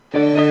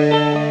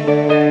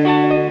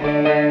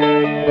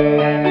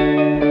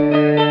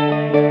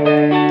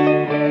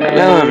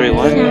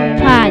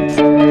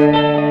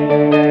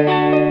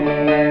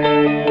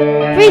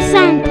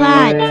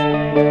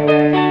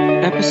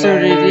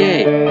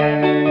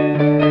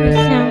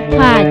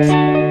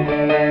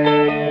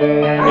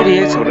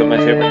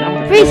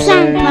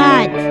Song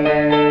Pod.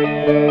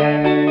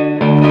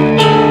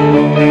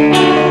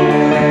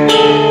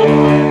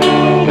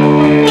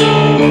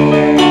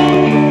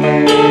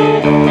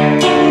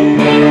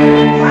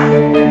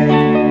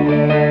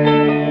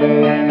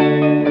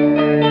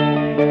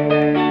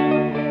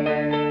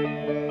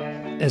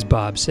 As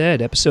Bob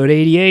said, episode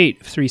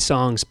 88 of Three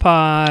Songs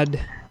Pod,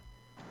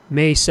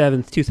 May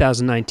 7th,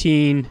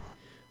 2019.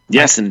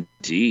 Yes,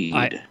 indeed.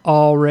 I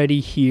already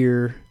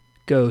hear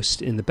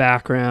Ghost in the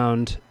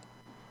background.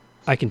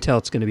 I can tell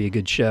it's going to be a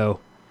good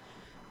show.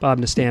 Bob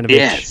Nastanovich.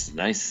 Yes,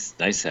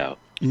 nice out.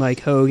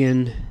 Mike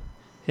Hogan.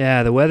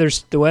 Yeah, the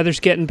weather's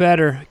getting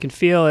better. I can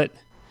feel it.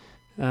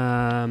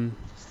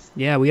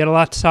 Yeah, we got a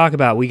lot to talk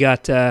about. We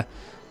got we'll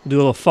do a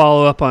little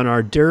follow-up on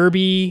our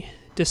Derby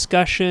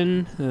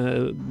discussion,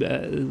 a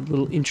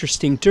little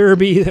interesting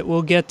Derby that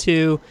we'll get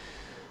to.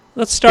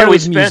 Let's start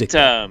with music. We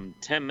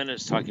spent 10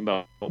 minutes talking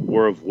about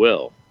War of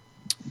Will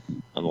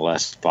on the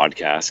last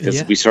podcast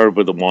because we started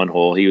with the one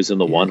hole. He was in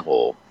the one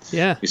hole.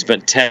 Yeah. We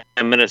spent 10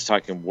 minutes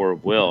talking War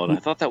of Will, and I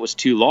thought that was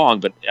too long,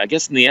 but I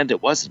guess in the end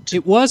it wasn't.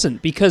 It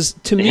wasn't, because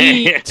to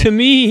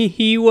me,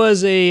 he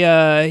was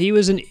I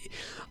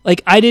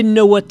didn't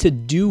know what to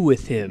do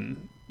with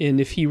him.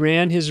 And if he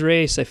ran his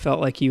race, I felt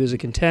like he was a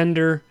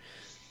contender.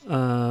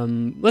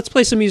 Let's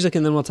play some music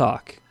and then we'll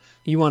talk.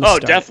 You want to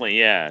start? Oh, definitely,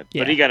 yeah.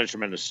 But he got a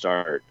tremendous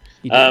start.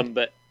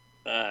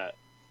 Yeah,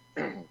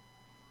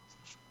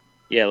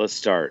 let's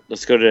start.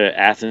 Let's go to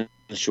Athens,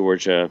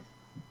 Georgia.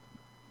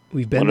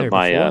 We've been there before.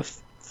 One of my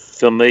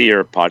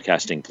familiar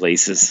podcasting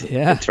places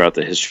throughout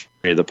the history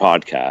of the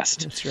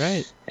podcast. That's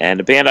right. And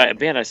a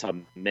band I saw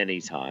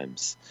many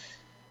times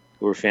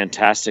who were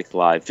fantastic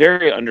live.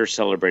 Very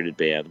under-celebrated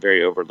band,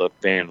 very overlooked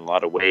band in a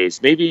lot of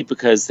ways. Maybe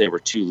because they were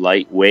too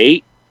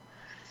lightweight,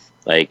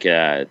 like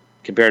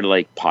compared to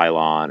like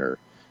Pylon or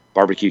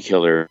Barbecue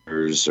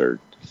Killers or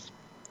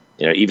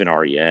even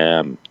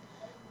REM.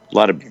 A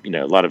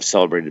lot of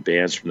celebrated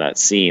bands from that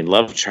scene.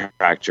 Love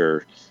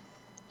Tractor,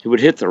 who would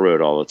hit the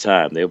road all the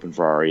time. They opened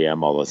for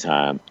REM all the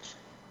time.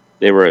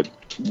 They were a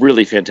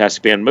really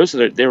fantastic band.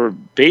 They were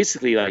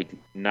basically like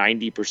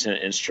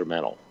 90%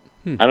 instrumental.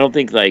 I don't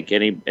think like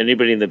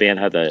anybody in the band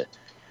had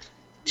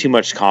too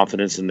much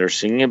confidence in their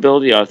singing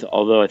ability.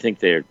 Although I think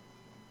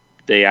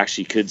they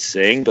actually could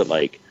sing, but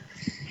like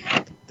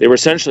they were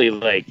essentially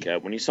like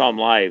when you saw them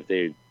live,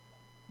 they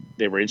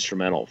were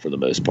instrumental for the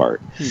most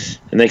part,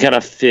 and they kind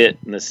of fit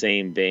in the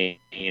same vein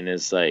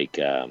as like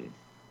a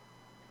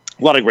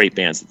lot of great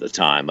bands at the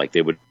time. Like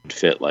they would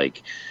fit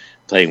like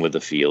Playing with the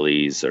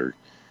Feelies or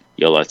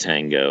Yo La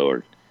Tengo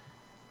or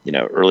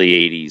early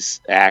 '80s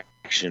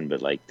action.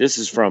 But like this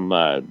is from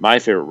my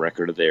favorite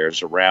record of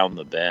theirs, Around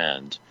the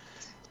Bend.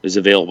 It was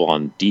available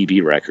on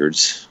DB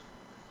Records,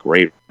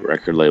 great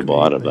record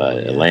label out of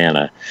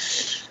Atlanta.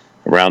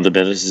 Around the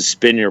Bend is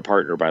Spin Your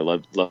Partner by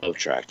Love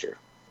Tractor.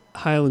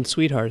 Highland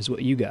Sweetheart is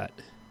what you got.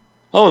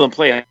 Oh, then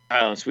play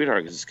Highland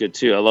Sweetheart because it's good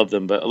too. I love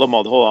them, but I love them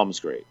all. The whole album's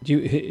great. Do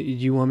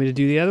you want me to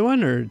do the other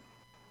one or?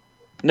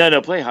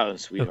 No, play Highland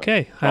Sweetheart.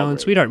 Okay, Highland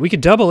Sweetheart. We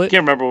could double it.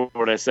 Can't remember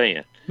what I was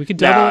saying. We could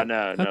double it.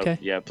 No. Okay.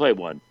 Yeah, play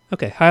one.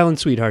 Okay, Highland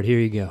Sweetheart. Here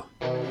you go.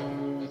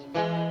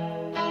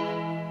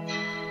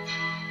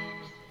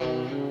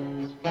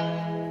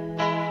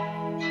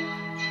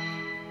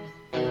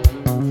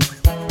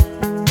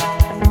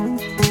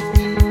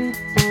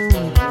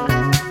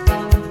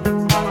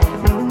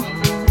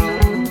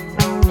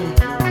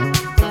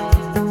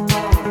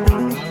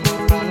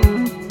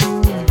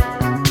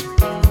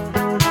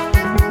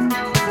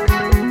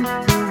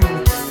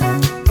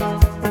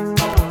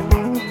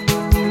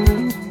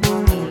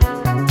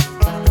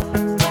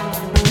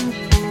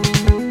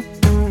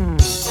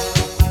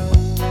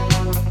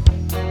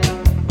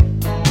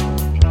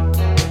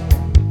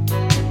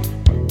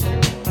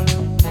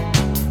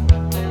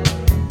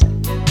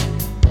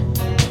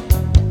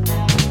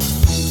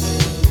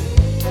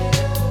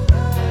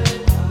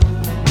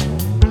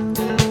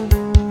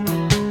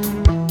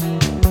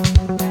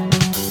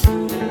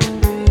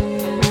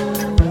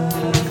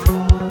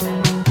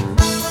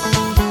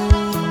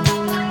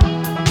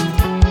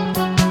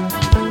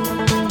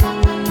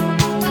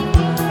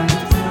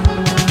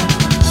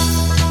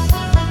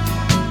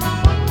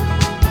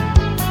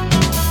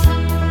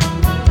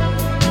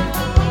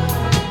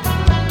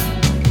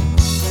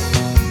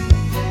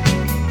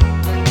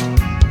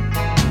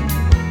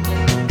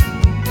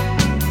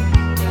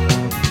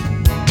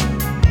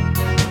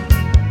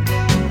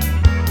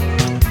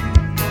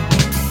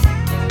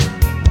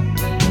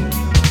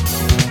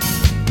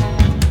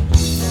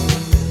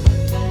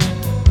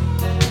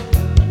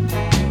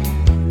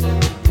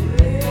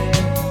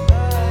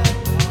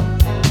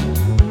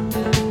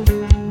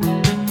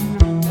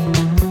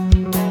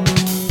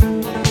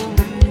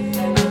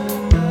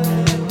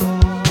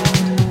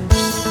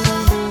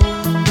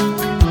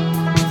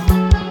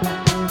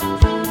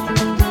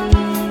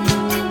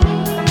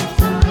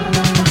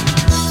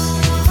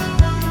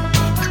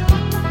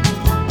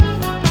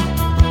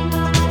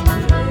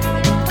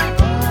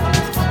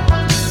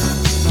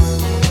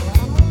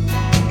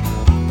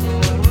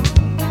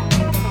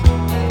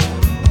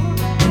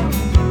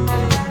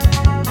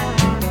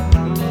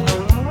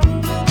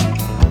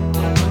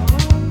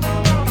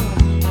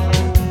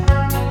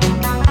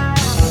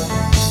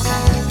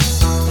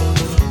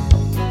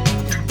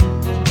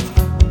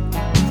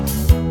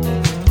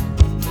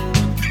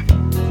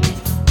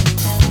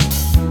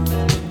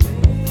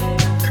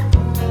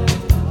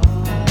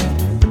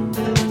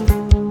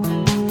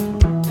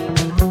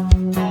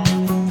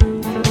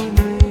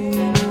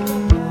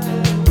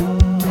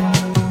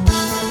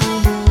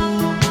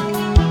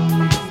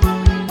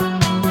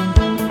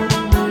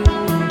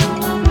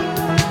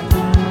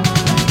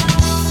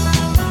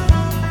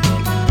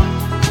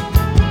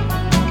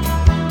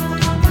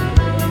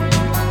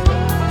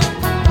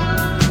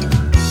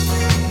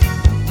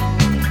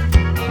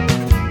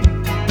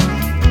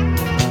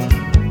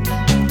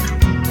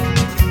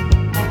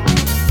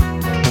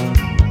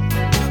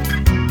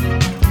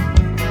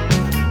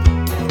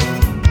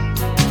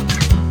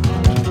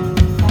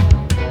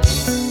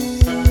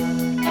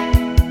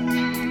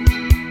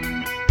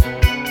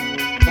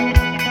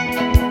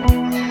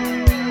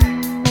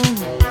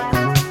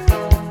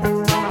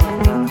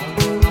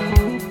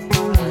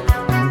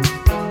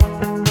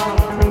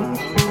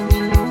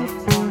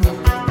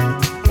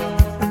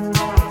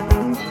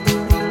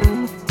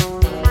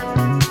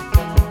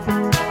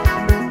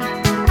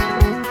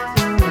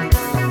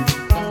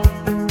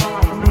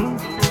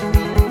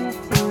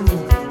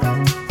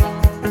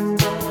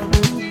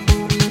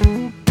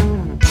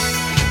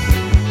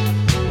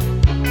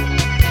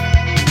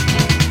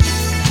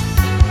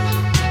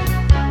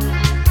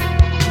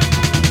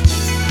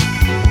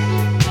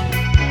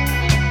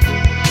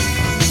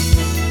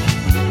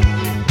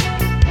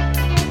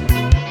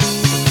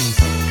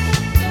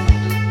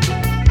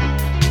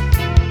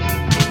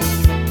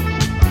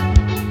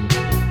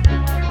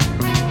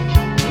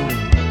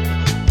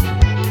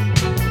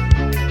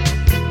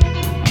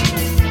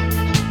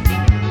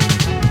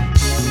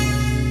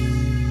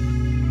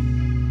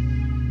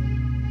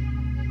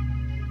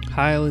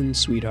 Highland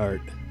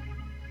Sweetheart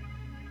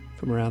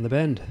from Around the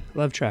Bend.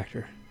 Love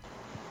Tractor.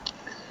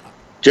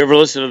 Did you ever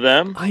listen to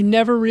them? I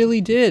never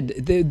really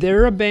did.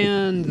 They're a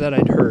band that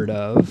I'd heard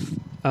of,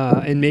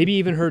 and maybe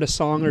even heard a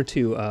song or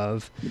two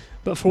of.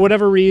 But for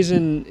whatever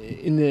reason,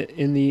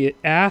 in the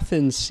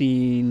Athens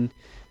scene,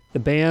 the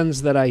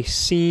bands that I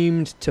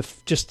seemed to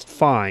just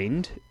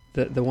find,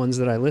 the ones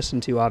that I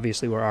listened to,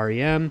 obviously were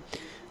REM,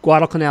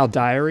 Guadalcanal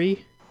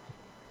Diary.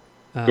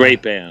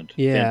 Great band.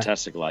 Yeah.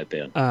 Fantastic live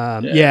band.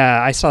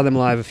 Yeah, I saw them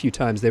live a few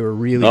times. They were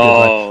really good.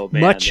 Oh,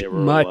 man.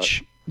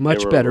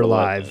 Much better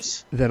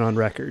live than on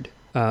record.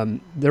 The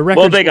records.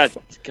 Well, they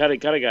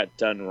kind of got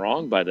done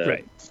wrong by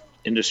the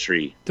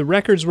industry. The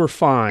records were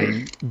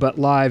fine, but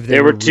live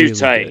they were too really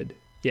tight. Good.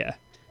 Yeah,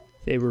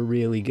 they were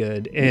really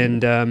good,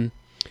 and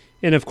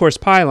of course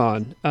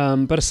Pylon.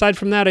 But aside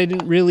from that, I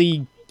didn't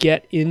really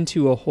get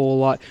into a whole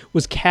lot.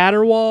 Was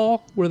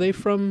Caterwaul? Were they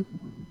from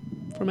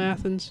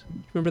Athens?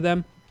 Remember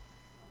them?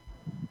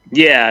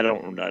 Yeah, I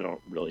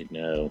don't really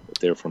know if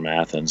they're from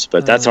Athens,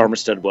 but that's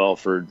Armistead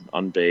Welford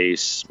on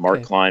bass,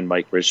 Mark Klein,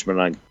 Mike Richmond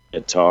on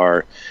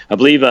guitar. I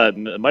believe it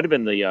might have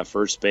been the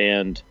first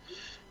band,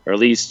 or at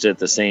least at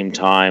the same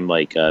time,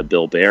 like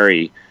Bill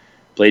Berry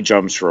played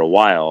drums for a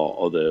while,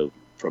 although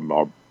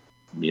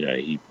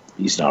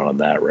he's not on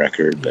that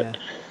record. But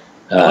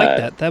I like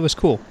that. That was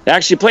cool.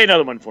 Actually, play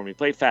another one for me.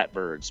 Play Fat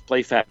Birds.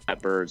 Play Fat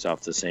Birds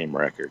off the same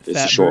record. It's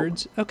Fat short.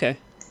 Birds? Okay.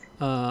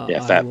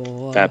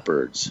 Fat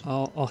Birds.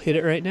 I'll hit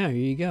it right now. Here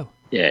you go.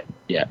 Yeah.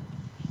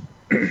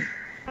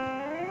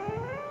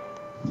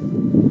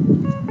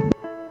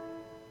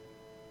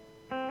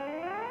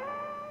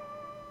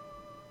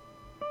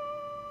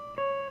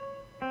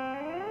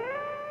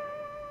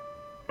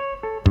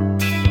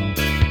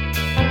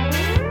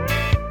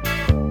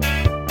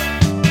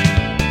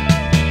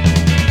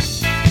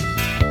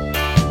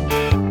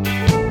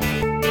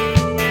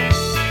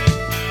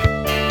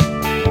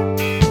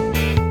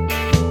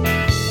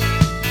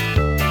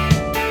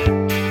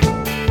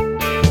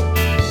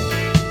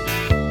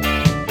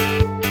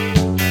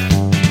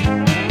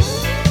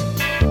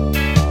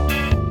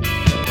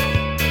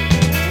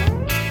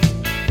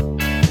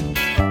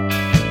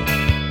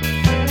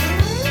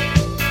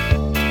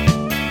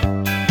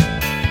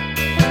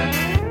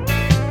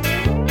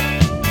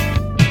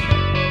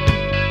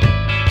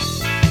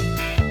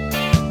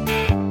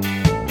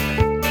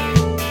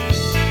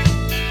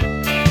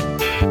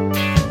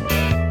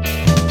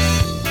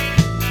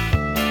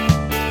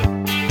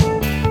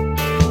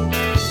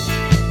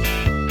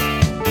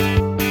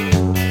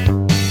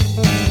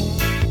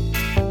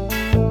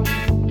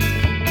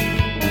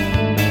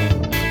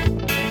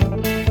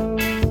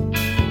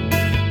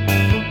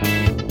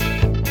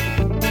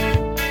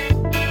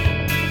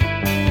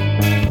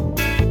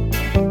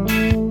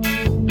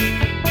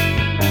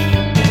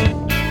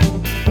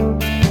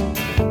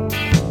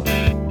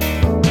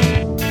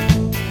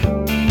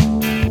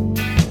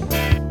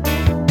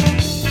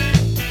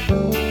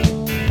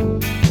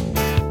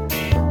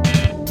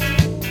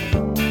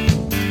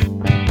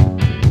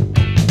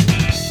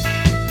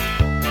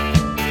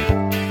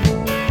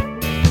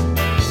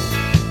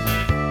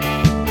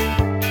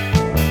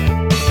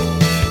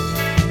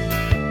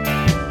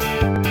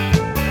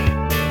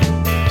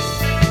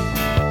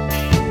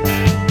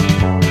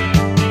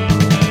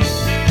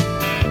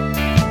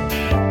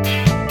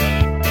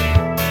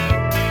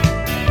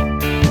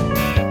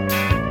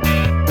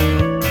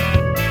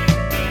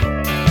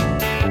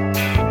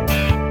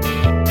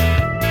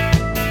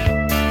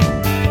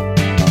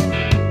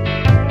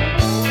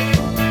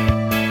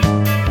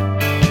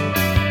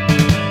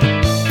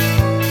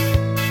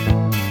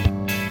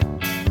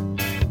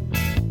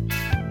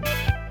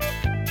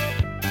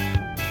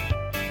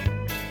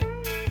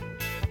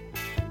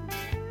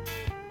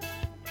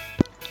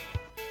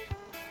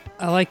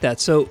 I like that.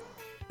 So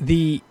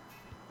the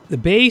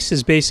bass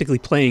is basically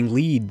playing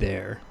lead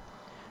there.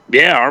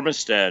 Yeah,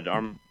 Armistead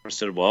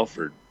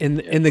Welford. And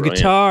the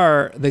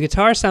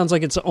guitar sounds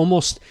like it's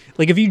almost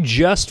like if you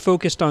just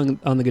focused on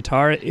the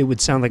guitar, it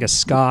would sound like a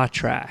ska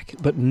track,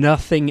 but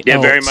nothing else.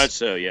 Yeah, very much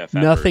so. Yeah,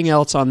 nothing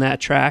else on that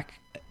track.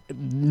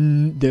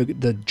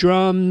 The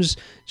drums,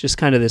 just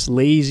kind of this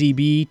lazy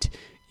beat.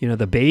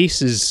 The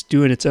bass is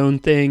doing its own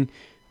thing.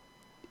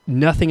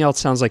 Nothing else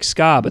sounds like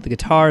ska, but the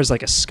guitar is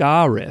like a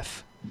ska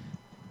riff.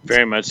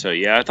 Very much so.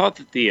 Yeah, I thought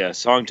that the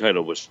song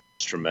title was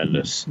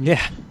tremendous.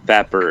 Yeah,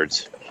 Fat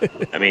Birds.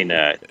 I mean,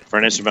 for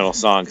an instrumental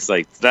song, it's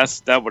like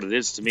that's what it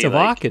is to me. It's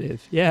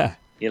evocative. Yeah.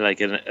 Like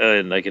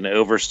an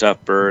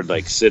overstuffed bird,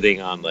 like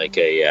sitting on like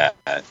a.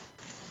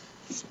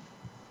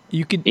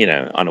 You could,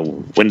 on a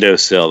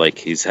windowsill, like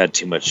he's had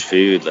too much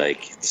food,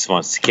 like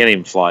can't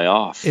even fly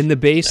off. And the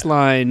bass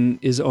line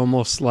is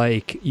almost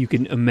like you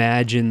can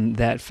imagine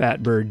that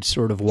fat bird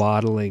sort of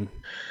waddling.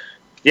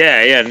 Yeah,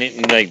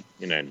 and like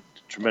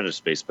tremendous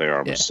bass player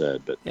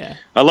Armistead, but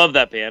I love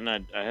that band.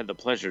 I had the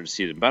pleasure to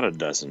see them about a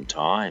dozen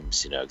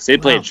times, because they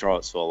played in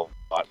Charlottesville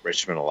a lot,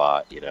 Richmond a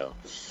lot,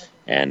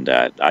 and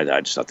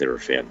I just thought they were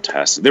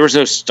fantastic. They were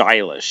so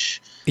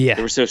stylish. Yeah,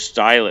 they were so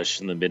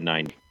stylish in the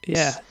mid-90s.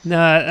 Yeah, no,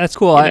 that's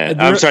cool.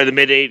 I'm sorry, the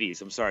mid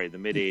 '80s. I'm sorry, the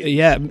mid '80s.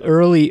 Yeah,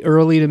 early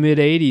to mid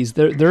 '80s.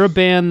 They're a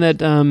band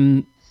that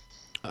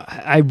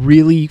I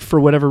really, for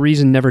whatever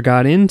reason, never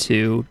got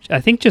into.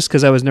 I think just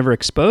because I was never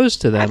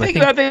exposed to them. I think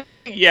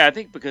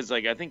because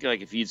I think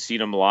if you'd seen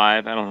them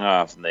live, I don't know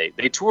how often they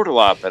toured a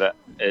lot, but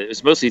it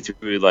was mostly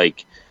through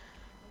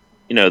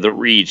the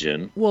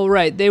region. Well,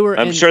 right, they were.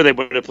 I'm sure they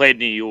would have played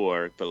New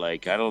York, but I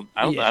don't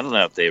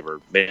know if they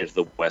ever made it to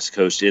the West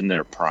Coast in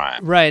their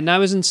prime. Right, and I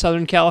was in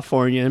Southern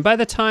California, and by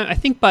the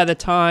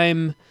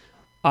time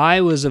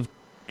I was of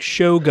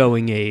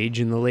show-going age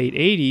in the late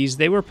 '80s,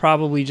 they were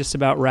probably just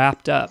about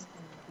wrapped up.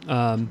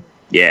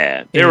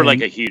 They were like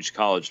a huge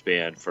college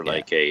band for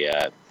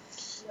a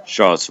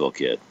Charlottesville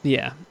kid.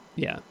 Yeah.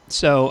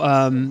 So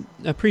I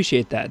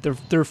appreciate that.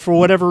 They're for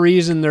whatever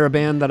reason they're a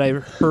band that I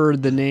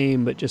heard the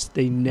name, but just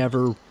they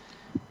never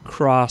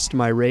crossed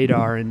my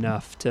radar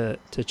enough to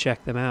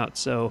check them out.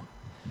 So,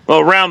 well,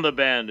 Around the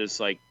Bend is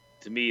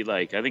to me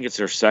I think it's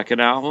their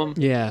second album.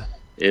 Yeah,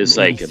 is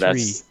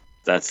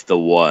that's the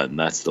one.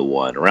 That's the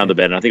one. Around the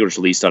Bend. I think it was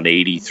released on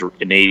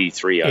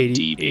 '83 on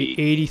DB.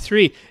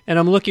 '83, and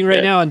I'm looking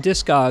right now on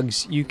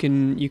Discogs. You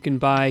can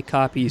buy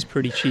copies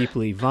pretty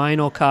cheaply.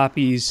 Vinyl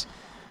copies.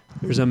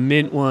 There's a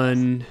mint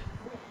one.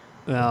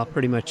 Well,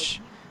 pretty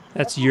much.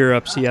 That's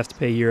Europe, so you have to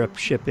pay Europe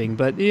shipping.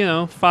 But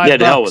 $5. Yeah,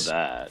 to hell with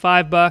that.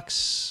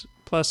 $5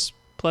 plus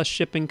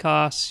shipping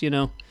costs.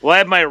 Well, I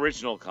had my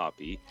original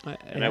copy,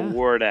 and I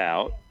wore it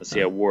out.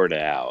 I wore it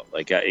out.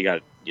 It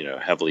got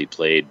heavily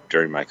played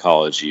during my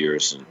college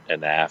years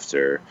and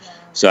after.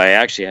 So I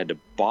actually had to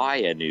buy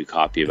a new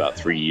copy about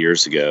 3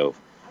 years ago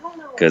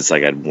because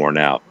I'd worn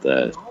out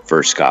the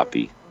first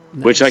copy,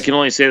 which I can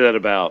only say that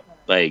about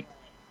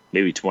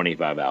maybe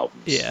 25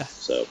 albums. Yeah.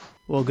 So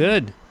well,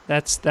 good.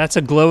 That's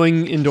a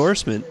glowing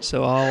endorsement.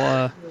 So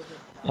I'll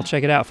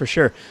check it out for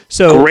sure.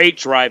 So great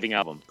driving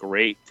album.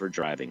 Great for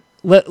driving.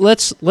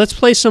 Let's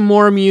play some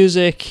more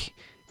music,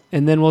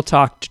 and then we'll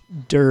talk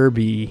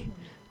Derby.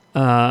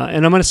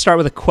 And I'm going to start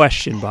with a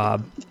question,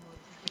 Bob.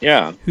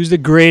 Yeah. Who's the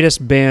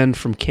greatest band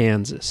from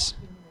Kansas?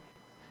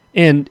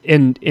 And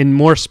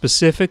more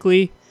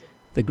specifically,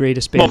 the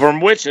greatest band from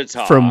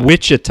Wichita. From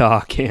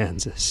Wichita,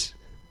 Kansas.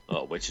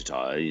 Oh,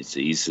 Wichita. It's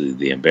easily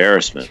the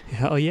Embarrassment.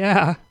 Hell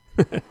yeah.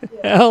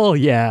 Hell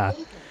yeah.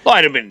 Well,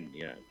 I'd have been,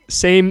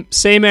 Same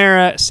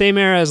era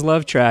as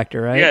Love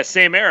Tractor, right? Yeah,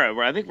 same era.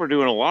 I think we're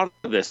doing a lot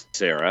of this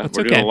era.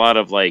 We're doing a lot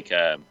of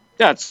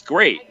that's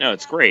great. No,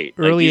 it's great.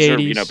 Early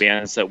these 80s. are,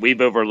 bands that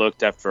we've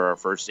overlooked after our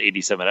first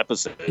 87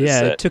 episodes.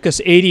 Yeah, it took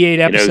us 88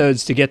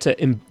 episodes to get to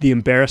the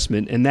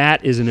Embarrassment, and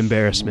that is an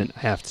embarrassment, I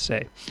have to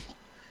say.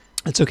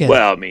 It's okay.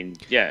 Well,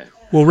 yeah.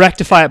 We'll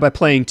rectify it by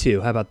playing 2.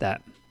 How about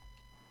that?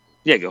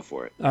 Yeah, go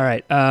for it. All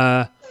right.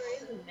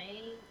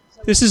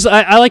 This is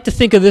I like to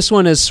think of this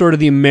one as sort of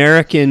the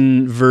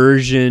American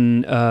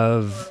version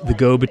of the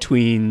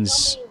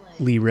Go-Betweens'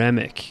 Lee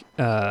Remick.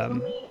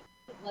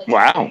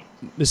 Wow.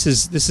 This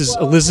is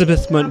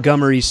Elizabeth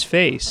Montgomery's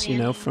face,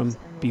 from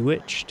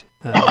Bewitched.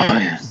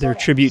 Their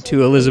tribute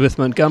to Elizabeth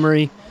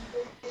Montgomery.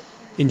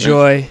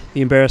 Enjoy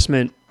the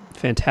Embarrassment.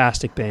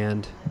 Fantastic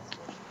band.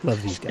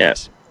 Love these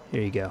guys. Yeah.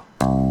 Here you go.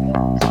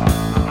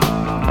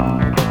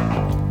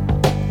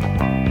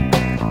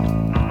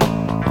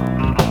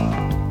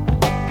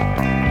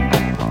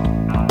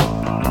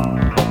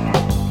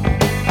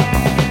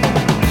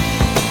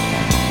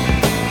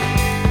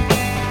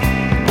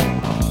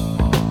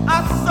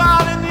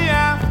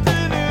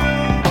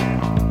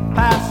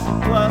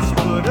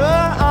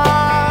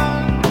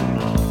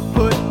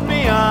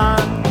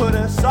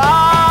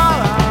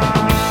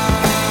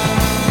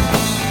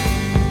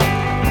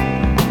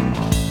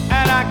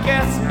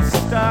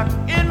 Stuck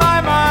in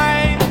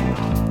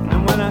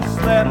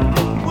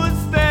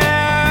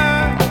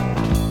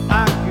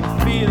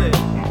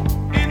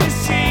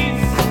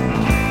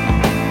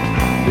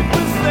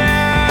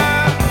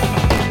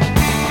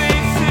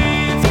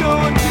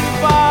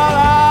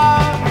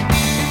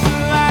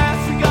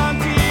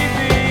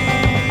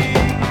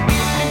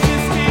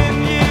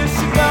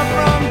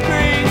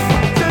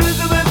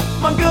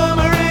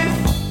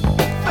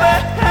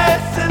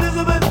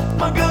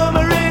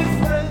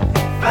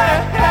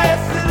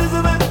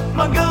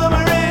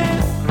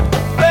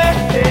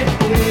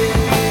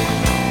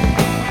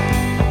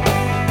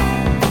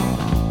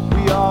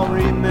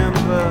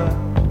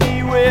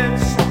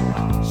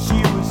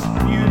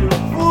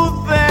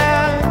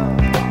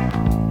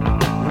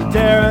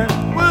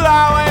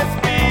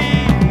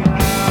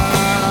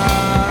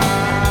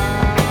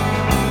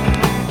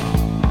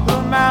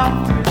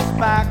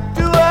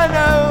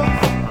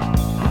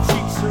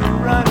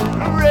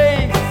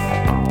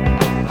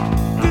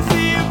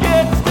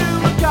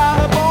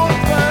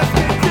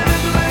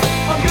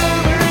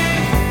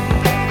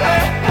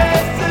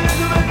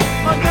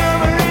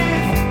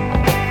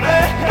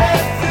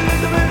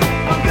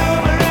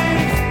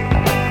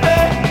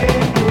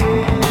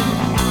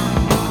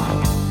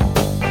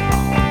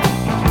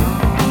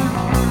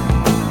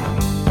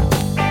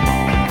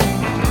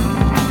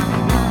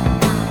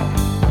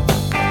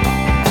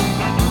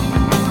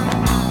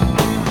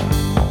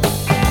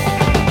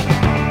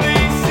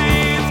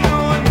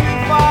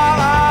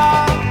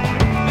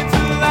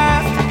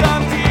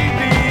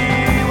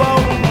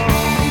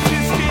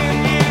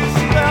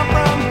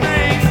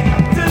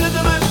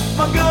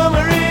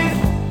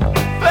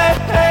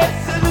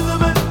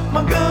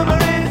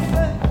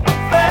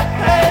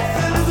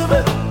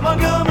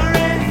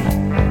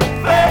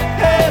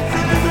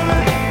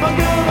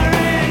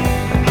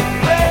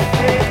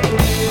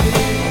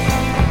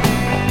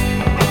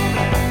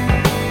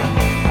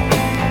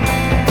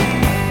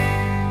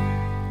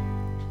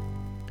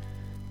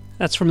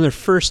That's from their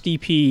first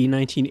EP,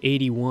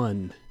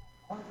 1981.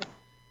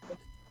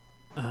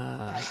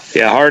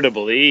 Yeah, hard to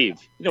believe.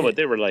 You know what?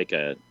 They were like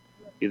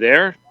you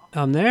there?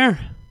 I'm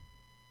there.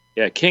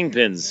 Yeah,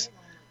 Kingpins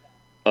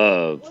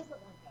of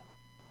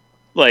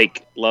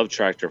like Love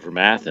Tractor from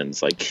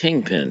Athens, like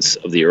Kingpins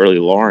of the early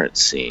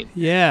Lawrence scene.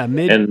 Yeah,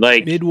 and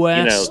like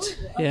Midwest.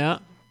 Yeah.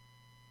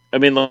 I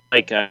mean,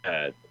 like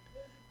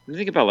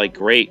think about like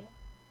great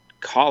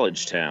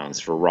college towns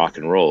for rock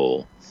and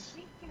roll.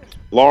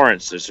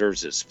 Lawrence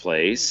deserves its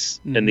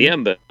place, and the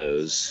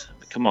Embos.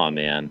 Come on,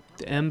 man.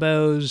 The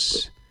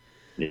Embos.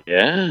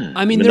 Yeah.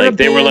 I mean like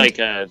they were like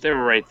they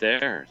were right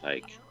there.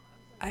 Like,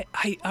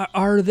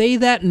 are they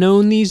that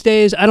known these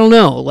days? I don't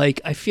know.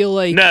 Like, I feel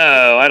like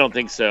no, I don't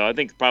think so. I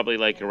think probably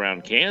like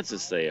around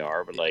Kansas they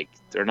are, but like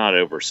they're not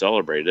over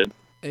celebrated.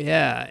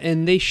 Yeah,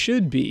 and they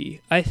should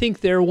be. I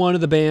think they're one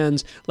of the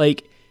bands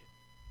like.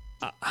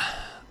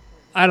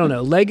 I don't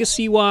know,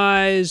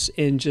 legacy-wise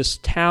and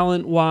just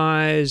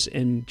talent-wise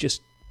and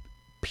just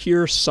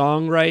pure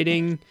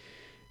songwriting,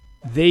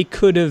 they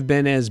could have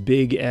been as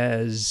big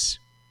as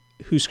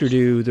Husker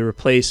Du, The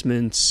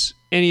Replacements,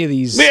 any of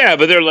these. Yeah,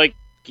 but they're like,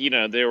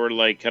 they were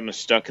like kind of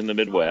stuck in the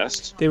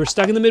Midwest. They were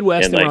stuck in the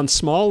Midwest. And they were on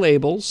small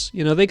labels.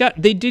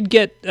 They did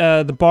get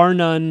the Bar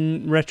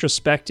None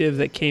retrospective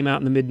that came out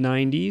in the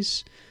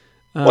mid-'90s.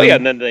 Well, yeah,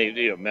 and then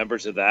they,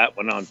 members of that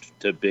went on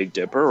to Big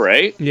Dipper,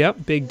 right?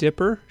 Yep, Big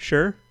Dipper,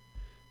 sure.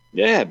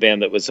 Yeah, a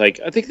band that was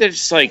like, I think they're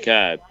just like,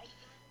 I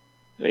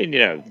mean,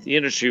 the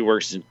industry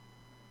works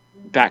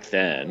back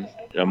then.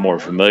 I'm more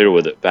familiar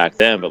with it back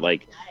then, but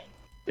like,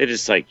 they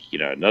just like,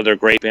 another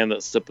great band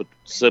that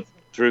slipped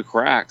through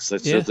cracks. They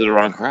slipped through the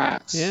wrong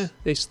cracks. Yeah,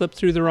 they slipped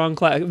through the wrong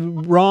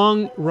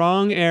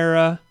wrong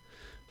era,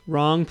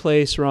 wrong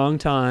place, wrong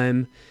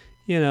time.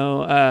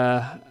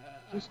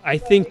 I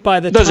think by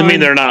the doesn't time... mean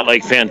they're not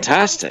like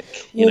fantastic.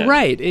 Well,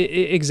 right,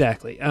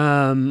 exactly.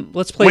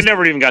 Let's play. We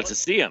never even got to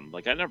see them.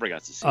 Like I never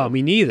got to see them. Oh,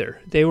 me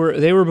neither. They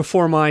were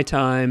before my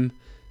time,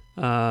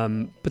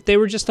 but they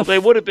were just they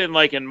would have been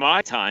like in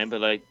my time,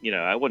 but like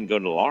I wouldn't go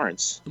to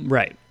Lawrence.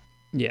 Right.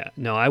 Yeah.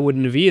 No, I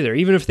wouldn't have either.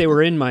 Even if they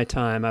were in my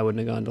time, I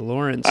wouldn't have gone to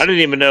Lawrence. I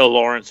didn't even know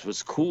Lawrence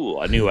was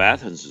cool. I knew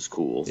Athens was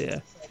cool.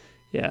 Yeah.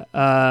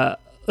 Yeah.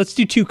 Let's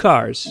do Two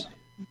Cars.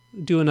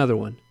 Do another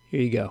one.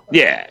 Here you go.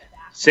 Yeah.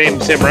 Same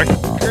record.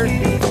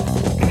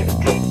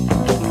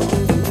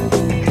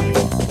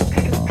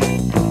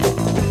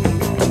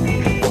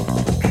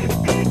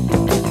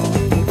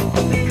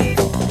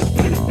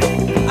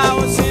 I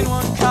was in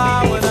one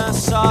car when I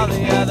saw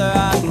the other.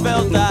 I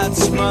felt that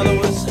smother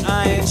was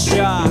iron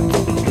shock.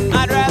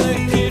 I'd rather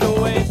get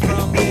away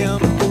from him,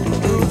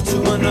 move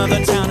to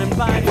another town and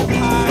buy new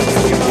cars.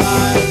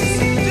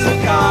 Two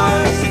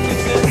cars,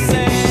 it's the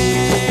same.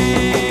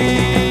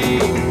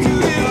 Two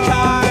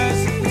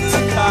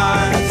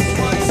cars,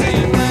 one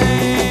same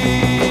lane.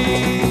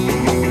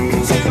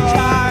 Two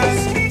cars,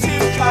 but it's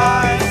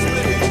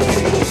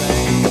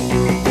lane.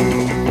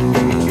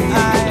 I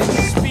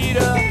speed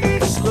up,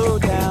 slow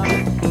down.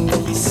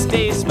 He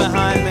stays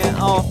behind me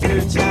all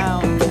through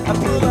town. I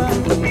pull up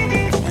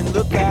and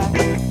look back.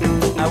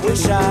 I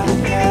wish I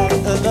had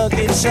a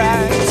lucky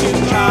track. Two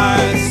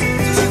cars,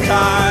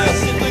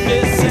 it look the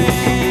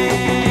same.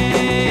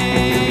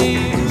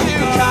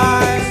 Two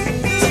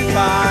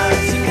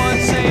cars in one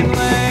same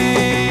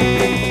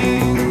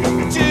lane.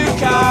 Two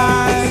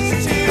cars,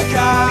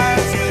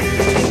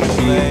 but it's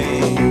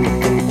lane.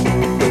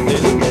 They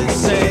look the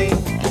same.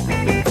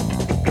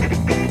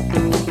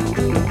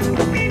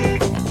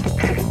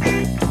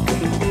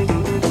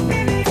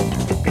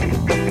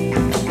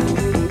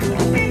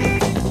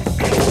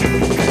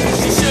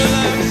 She sure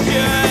looks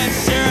good,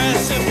 sure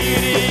is a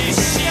beauty.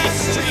 She has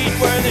a street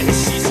worthy,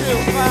 she's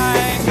real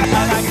fine. I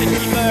like to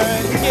keep her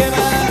and give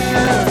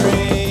her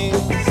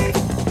rings.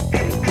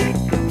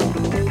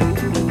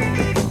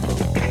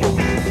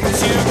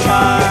 Two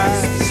cars,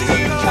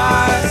 look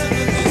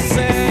the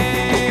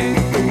same.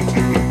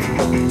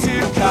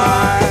 Two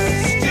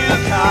cars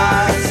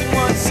in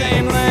one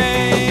same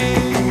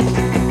lane.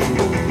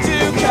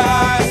 Two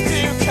cars,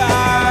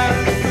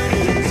 but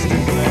it's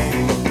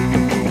lane.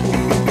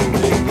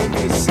 They look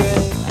the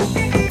same.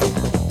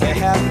 They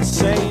have the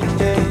same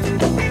name.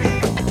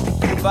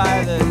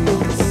 By the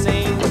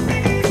same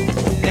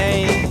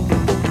name.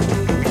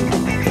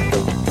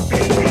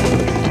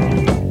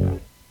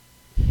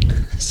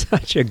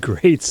 Such a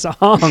great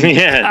song.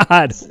 Yeah,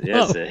 God.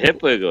 it's a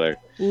hip wiggler.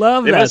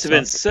 Love It that must have song.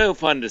 been so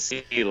fun to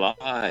see live.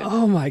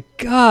 Oh my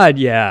God,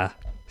 yeah.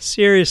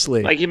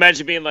 Seriously. Like,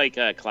 imagine being like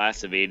a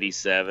class of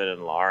 '87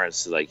 in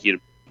Lawrence. Like,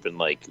 you'd have been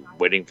like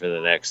waiting for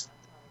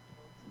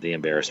The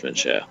Embarrassment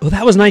Show. Well,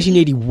 that was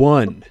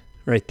 1981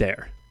 right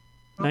there.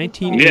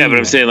 1981. Yeah, but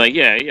I'm saying like,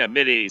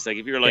 mid '80s. Like,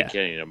 if you're like,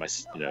 Yeah.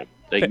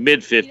 like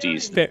mid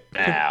 '50s Fair.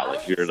 now.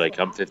 Like, you're like,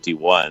 I'm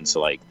 51, so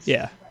like,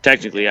 Yeah.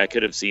 technically I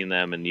could have seen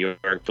them in New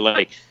York, but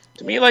like,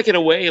 to me, like in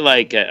a way,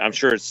 like I'm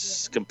sure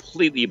it's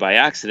completely by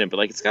accident, but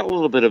like it's got a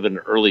little bit of an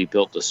early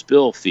Built to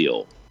Spill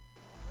feel.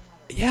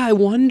 Yeah, I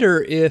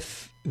wonder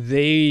if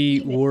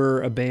they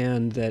were a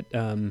band that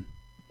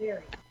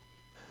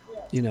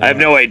You know, I have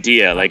no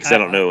idea. Like, 'cause I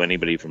don't know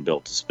anybody from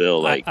Built to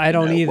Spill. Like, I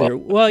don't either.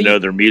 Well, know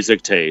their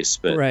music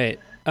taste, but right.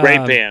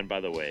 Great band, by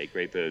the way.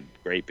 Great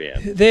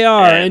band. They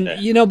are, and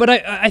but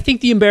I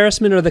think the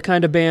Embarrassment are the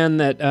kind of band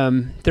that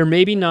they're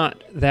maybe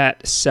not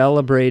that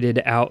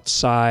celebrated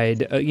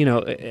outside,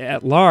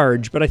 at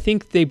large, but I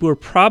think they were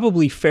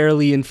probably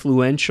fairly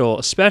influential,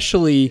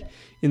 especially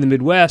in the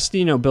Midwest.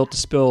 Built to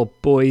Spill,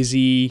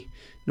 Boise,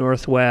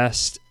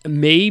 Northwest.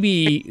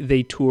 Maybe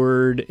they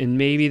toured, and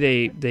maybe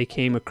they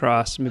came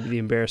across. Maybe the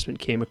Embarrassment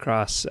came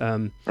across,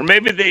 or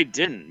maybe they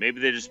didn't.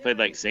 Maybe they just played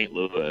like St.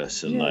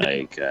 Louis and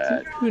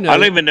who knows? I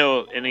don't even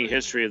know any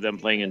history of them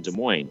playing in Des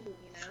Moines.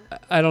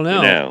 I don't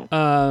know.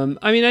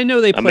 I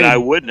know they played. I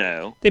would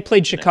know. They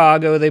played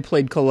Chicago. They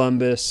played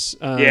Columbus.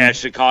 Yeah,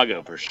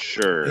 Chicago for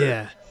sure.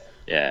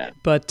 Yeah.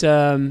 But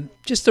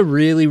just a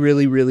really,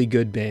 really, really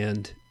good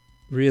band.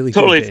 Really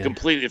totally good band.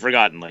 Completely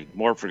forgotten. Like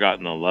more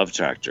forgotten than Love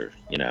Tractor.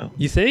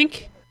 You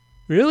think?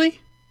 Really?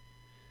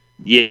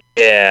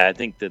 Yeah, I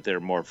think that they're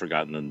more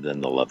forgotten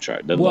than the Love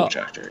Tractor. Love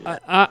Tractor.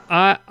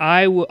 Yeah.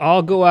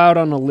 I'll go out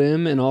on a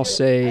limb and I'll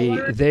say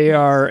they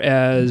are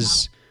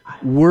as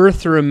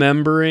worth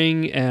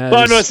remembering as.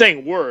 Well, I'm not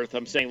saying worth.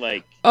 I'm saying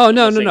like. Oh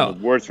no.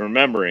 Worth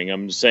remembering.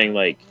 I'm just saying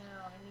like.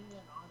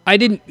 I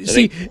didn't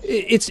see.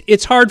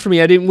 It's hard for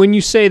me. I didn't. When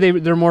you say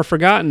they're more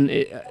forgotten,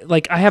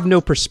 I have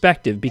no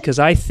perspective because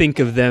I think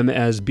of them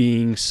as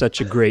being such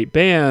a great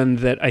band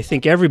that I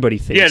think everybody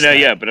thinks.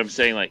 But I'm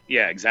saying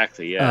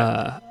exactly.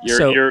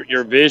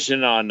 Your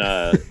vision on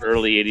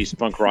early '80s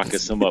punk rock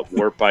is somewhat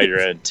warped by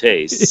your own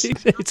taste.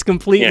 It's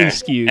completely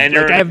skewed. And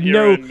I have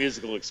no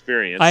musical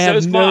experience. I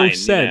have no fine,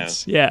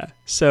 sense. Yeah.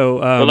 So.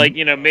 But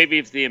maybe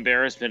if the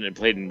Embarrassment had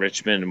played in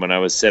Richmond when I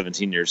was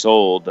 17 years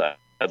old.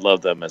 I'd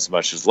love them as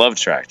much as Love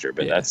Tractor,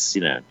 but that's,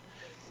 In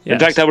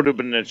fact, that would have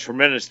been a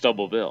tremendous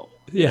double bill.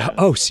 Yeah.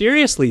 Oh,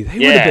 seriously? They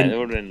would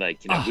have been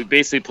we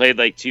basically played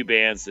like two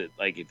bands that,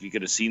 if you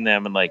could have seen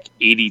them in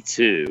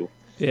 '82.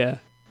 Yeah.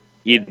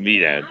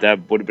 That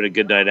would have been a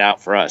good night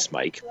out for us,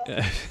 Mike.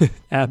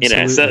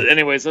 Absolutely. So,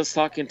 anyways, let's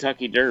talk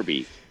Kentucky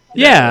Derby.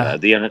 Yeah.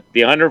 The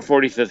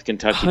 145th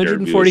Kentucky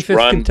Derby.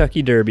 145th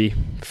Kentucky Derby.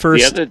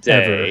 First the other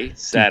day, ever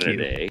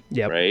Saturday,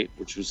 yep. Right?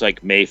 Which was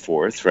May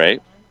 4th,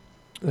 right?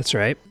 That's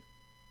right.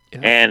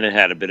 Yep. And it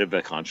had a bit of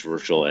a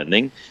controversial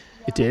ending.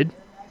 It did.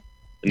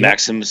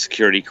 Maximum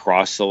Security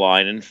crossed the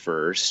line in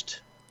first.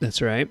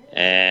 That's right.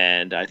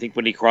 And I think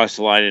when he crossed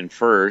the line in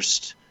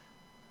first,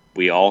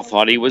 we all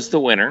thought he was the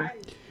winner.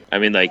 I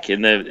mean,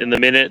 in the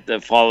minute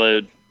that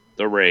followed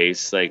the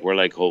race, we're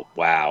like, oh,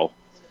 wow.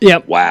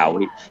 Yep. Wow.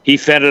 He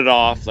fed it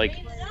off,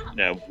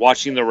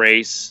 watching the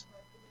race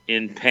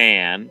in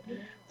Pan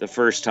the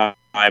first time,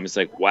 it's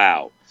like,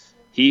 wow.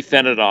 He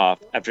fended off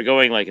after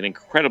going an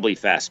incredibly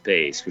fast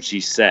pace, which he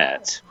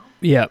set.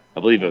 Yeah. I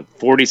believe a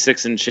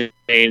 46 and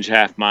change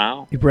half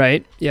mile.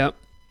 Right. Yep.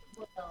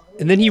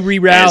 And then he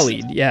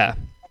re-rallied. Yeah.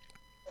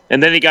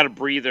 And then he got a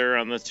breather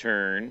on the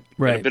turn.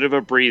 Right. A bit of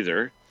a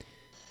breather.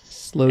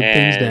 Slowed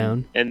things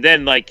down. And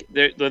then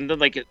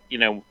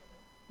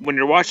when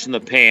you're watching the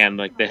Pan,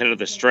 the head of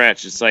the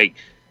stretch, it's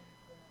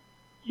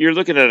you're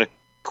looking at a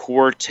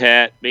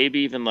quartet, maybe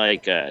even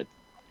a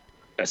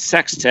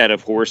sextet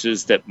of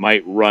horses that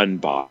might run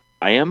by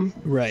him.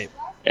 Right.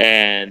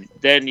 And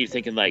then you're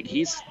thinking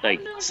he's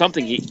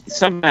something, he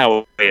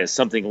somehow has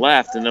something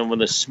left. And then when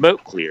the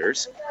smoke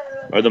clears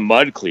or the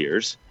mud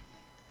clears,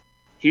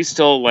 he's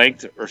still a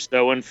length or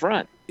so in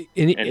front.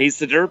 And he's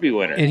the Derby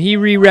winner. And he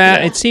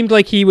It seemed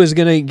like he was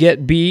going to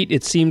get beat.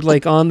 It seemed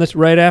like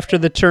right after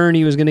the turn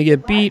he was going to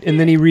get beat, and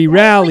then he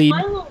re-rallied.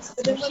 Well,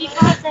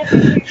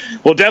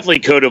 definitely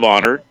Code of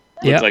Honor.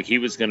 Yep. Looked like he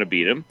was going to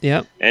beat him.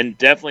 Yep. And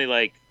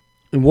definitely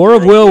and War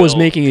of Will was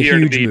making a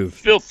huge move.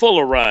 Phil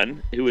Fuller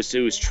Run, who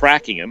was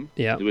tracking him.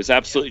 Yeah. Who was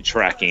absolutely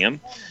tracking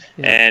him.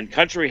 Yeah. And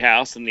Country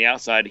House on the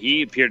outside,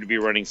 he appeared to be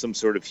running some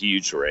sort of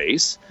huge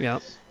race. Yeah.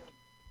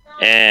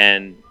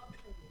 And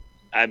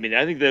I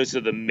think those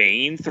are the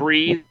main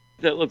three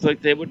that looked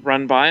like they would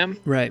run by him.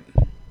 Right.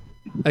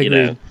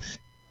 Agreed.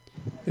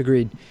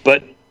 Agreed.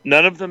 But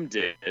none of them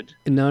did.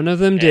 None of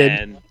them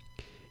did.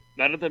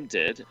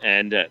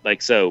 And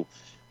so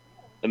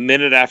a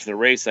minute after the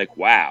race,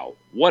 wow,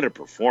 what a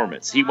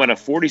performance. He went a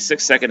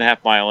 46-second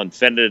half mile and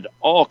fended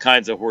all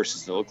kinds of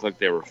horses that looked like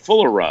they were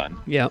full of run.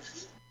 Yeah.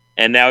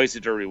 And now he's a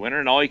Derby winner,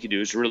 and all you can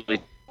do is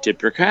really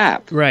tip your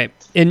cap. Right.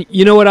 And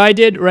you know what I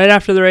did right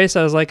after the race?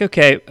 I was like,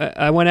 okay,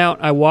 I went out,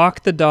 I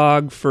walked the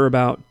dog for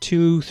about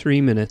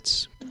 2-3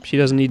 minutes. She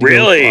doesn't need to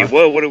really? go far.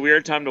 Whoa, what a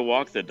weird time to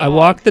walk the dog. I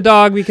walked the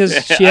dog because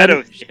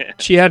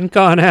she hadn't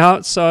gone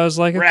out, so I was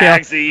like, okay.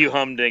 Ragsy, you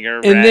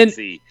humdinger,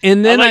 Ragsy.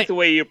 And then I like the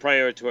way you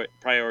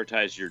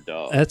prioritize your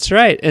dog. That's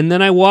right. And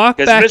then I walked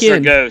back Mr.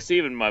 in. Mr. Ghost,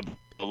 even my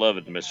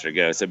beloved Mr.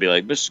 Ghost, I'd be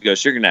like, Mr.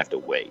 Ghost, you're going to have to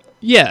wait.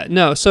 Yeah,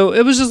 no. So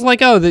it was just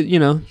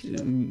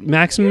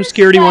Maximum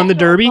Security won the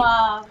Derby.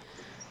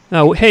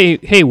 Oh,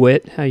 hey,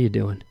 Whit, how you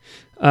doing?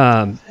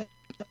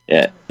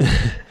 Yeah.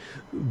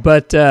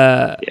 But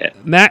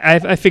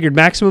I figured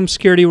Maximum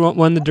Security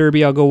won the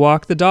Derby. I'll go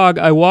walk the dog.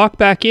 I walk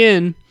back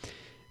in,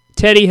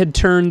 Teddy had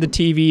turned the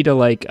TV to,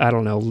 like, I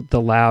don't know,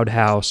 The Loud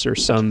House or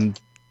some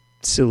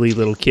silly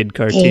little kid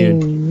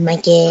cartoon. Hey,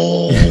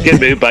 Mikey. Good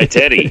move by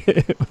Teddy.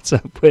 What's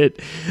up, Whit?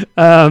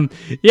 Yeah,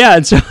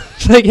 and so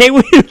it's like, hey,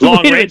 wait a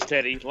Long minute. range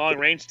Teddy. Long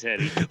range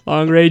Teddy.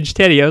 Long range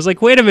Teddy. I was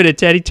like, wait a minute,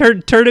 Teddy,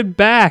 turn it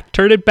back.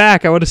 Turn it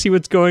back. I want to see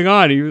what's going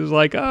on. He was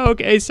like, oh,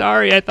 okay,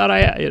 sorry. I thought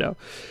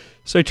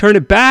So I turned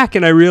it back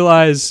and I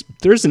realized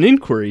there's an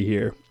inquiry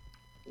here.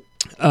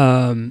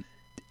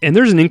 And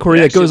there's an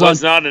inquiry that goes on. It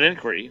was not an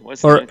inquiry.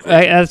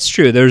 That's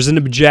true. There's an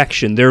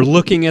objection. They're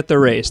looking at the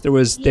race. They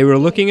were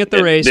looking at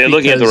the race. They're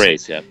looking at the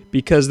race, yeah.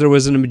 Because there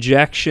was an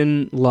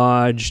objection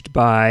lodged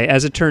by,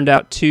 as it turned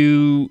out,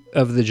 2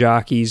 of the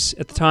jockeys.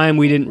 At the time,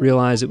 we didn't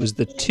realize it was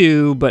the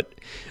 2, but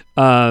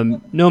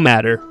no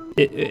matter.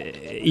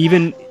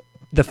 Even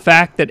the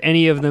fact that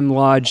any of them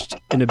lodged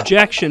an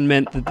objection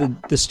meant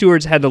that the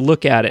stewards had to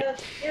look at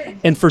it.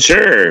 And for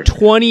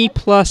 20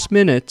 plus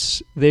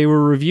minutes, they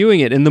were reviewing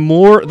it. And the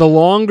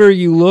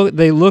longer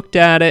they looked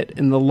at it,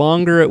 and the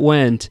longer it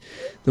went,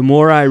 the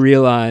more I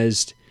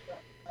realized.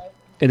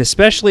 And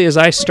especially as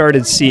I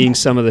started seeing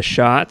some of the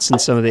shots and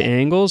some of the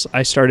angles,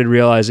 I started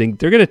realizing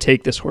they're going to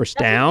take this horse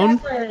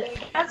down.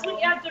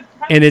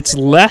 And it's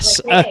less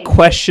a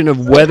question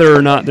of whether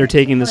or not they're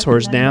taking this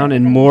horse down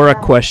and more a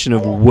question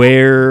of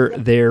where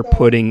they're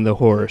putting the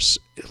horse.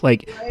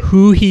 Like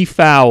who he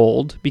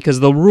fouled,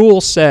 because the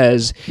rule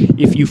says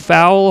if you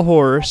foul a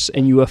horse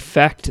and you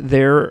affect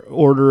their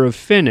order of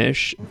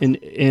finish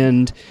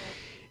and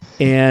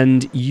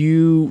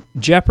you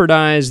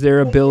jeopardize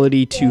their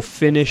ability to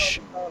finish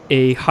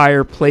a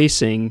higher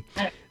placing,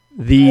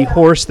 the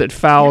horse that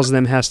fouls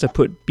them has to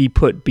be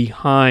put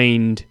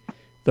behind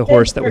the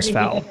horse that was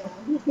fouled.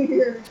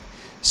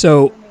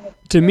 So,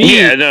 to me...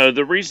 Yeah, no,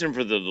 the reason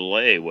for the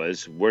delay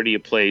was where do you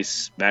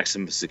place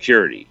maximum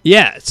security?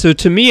 Yeah, so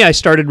to me, I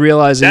started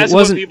realizing that's it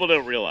wasn't... what people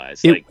don't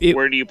realize.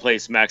 Where do you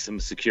place maximum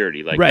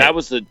security? Like, right. that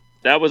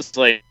was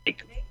like...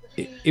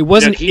 It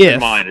wasn't keep in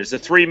mind, it's a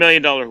 $3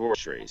 million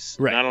horse race.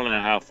 Right. I don't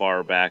know how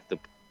far back the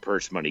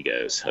purse money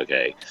goes,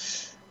 okay?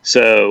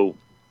 So,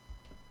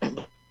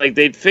 like,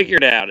 they'd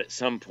figured out at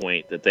some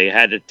point that they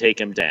had to take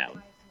him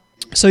down.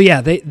 So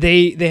yeah,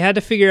 they had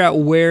to figure out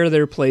where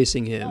they're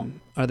placing him.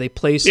 Are they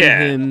placing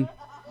him?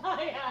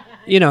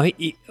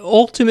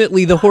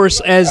 Ultimately the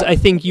horse, as I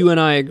think you and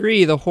I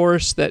agree, the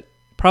horse that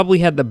probably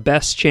had the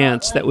best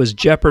chance, that was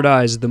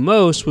jeopardized the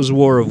most, was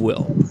War of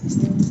Will.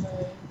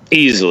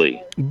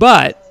 Easily.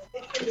 But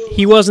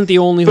he wasn't the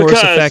only horse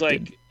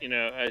affected.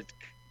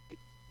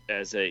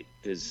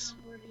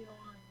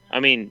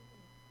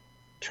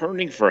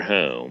 Turning for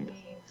home,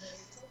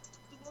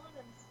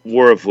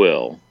 War of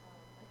Will.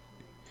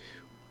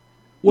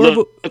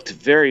 Looked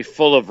very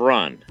full of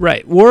run.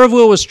 Right. War of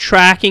Will was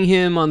tracking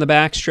him on the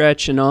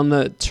backstretch and on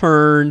the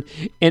turn.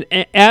 And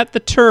at the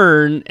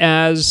turn,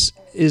 as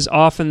is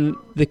often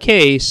the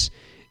case,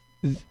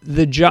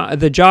 the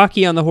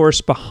jockey on the horse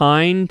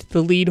behind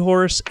the lead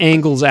horse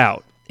angles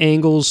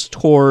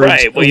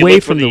towards away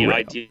from the rail.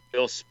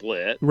 Ideal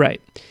split. Right.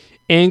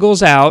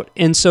 Angles out.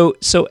 And so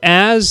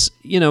as,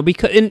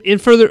 because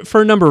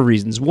for a number of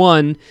reasons.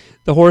 One,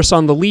 the horse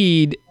on the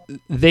lead,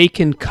 they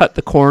can cut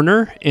the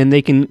corner and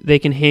they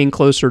can hang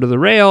closer to the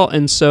rail,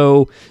 and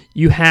so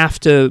you have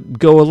to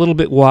go a little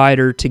bit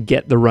wider to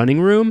get the running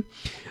room.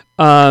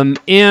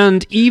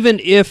 And even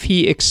if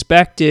he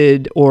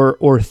expected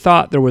or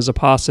thought there was a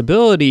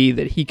possibility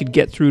that he could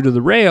get through to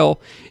the rail,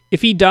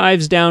 if he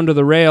dives down to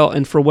the rail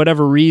and for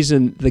whatever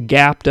reason the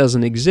gap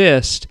doesn't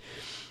exist,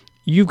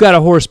 you've got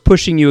a horse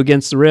pushing you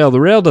against the rail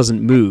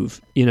doesn't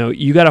move.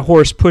 You got a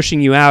horse pushing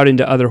you out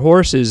into other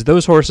horses.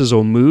 Those horses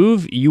will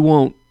move. You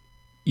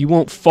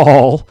won't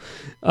fall.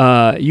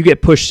 You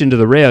get pushed into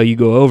the rail, you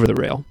go over the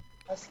rail.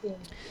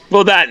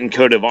 Well, that and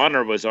Code of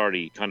Honor was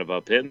already kind of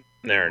up in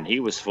there, and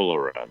he was full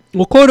of run.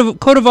 Well,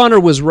 Code of Honor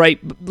was right,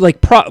 like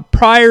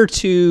prior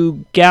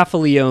to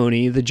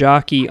Gaffalione, the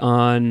jockey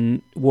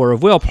on War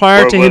of Will,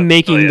 prior to him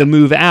making the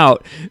move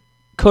out,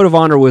 Code of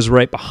Honor was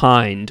right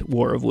behind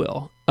War of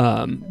Will.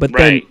 But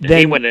then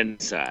he went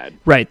inside.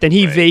 Right, then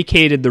he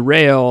vacated the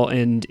rail,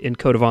 and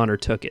Code of Honor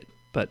took it.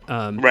 But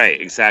right,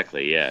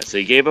 exactly, yeah. So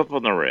he gave up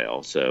on the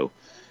rail. So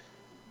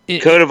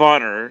Code of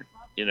Honor,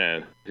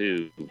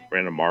 who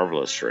ran a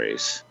marvelous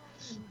race.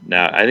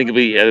 Now I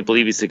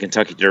believe he's the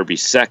Kentucky Derby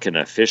second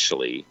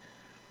officially.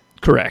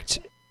 Correct.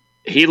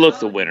 He looked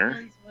the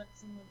winner.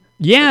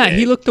 Yeah,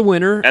 he looked the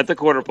winner at the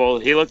quarter pole.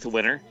 He looked the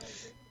winner,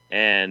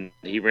 and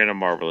he ran a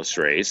marvelous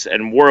race.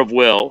 And War of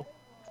Will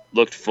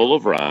looked full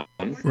of run.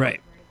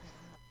 Right.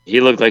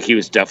 He looked like he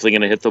was definitely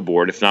going to hit the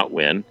board, if not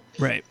win.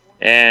 Right.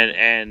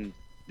 And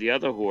the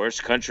other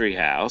horse, Country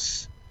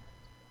House,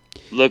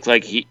 looked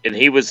like he kind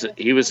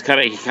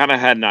of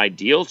had an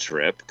ideal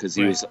trip because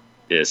he was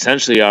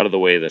essentially out of the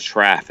way of the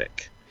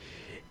traffic.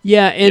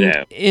 Yeah,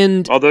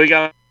 and although he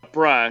got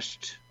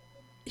brushed,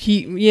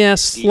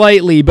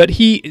 slightly, but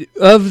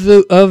of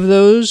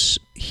those,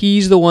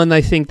 he's the one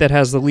I think that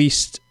has the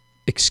least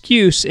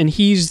excuse, and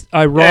he's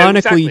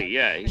ironically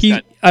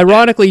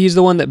he's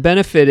the one that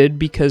benefited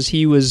because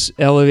he was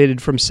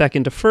elevated from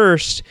second to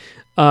first.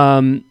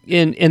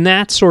 And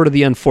that's sort of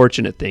the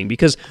unfortunate thing,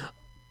 because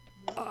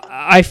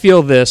I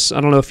feel this. I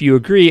don't know if you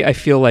agree. I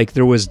feel like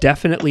there was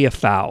definitely a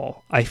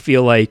foul. I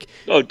feel like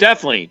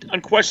definitely,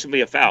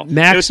 unquestionably a foul.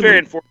 It was very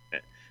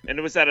unfortunate, and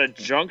it was at a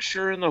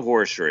juncture in the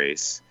horse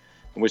race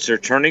in which they're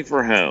turning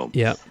for home.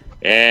 Yeah,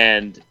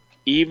 and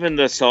even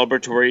the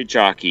celebratory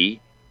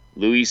jockey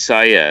Luis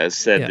Saez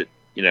said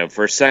that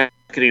for a second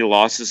he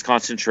lost his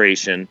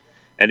concentration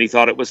and he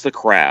thought it was the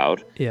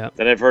crowd. Yeah.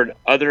 Then I've heard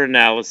other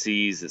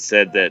analyses that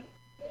said that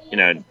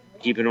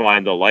keep in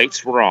mind the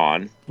lights were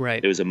on.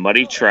 Right. It was a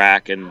muddy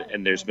track, and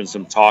there's been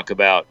some talk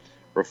about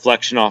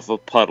reflection off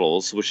of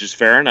puddles, which is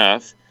fair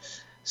enough.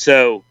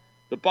 So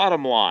the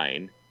bottom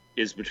line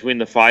is between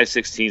the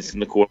 5/16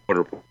 and the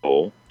quarter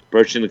pole,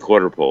 approaching the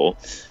quarter pole,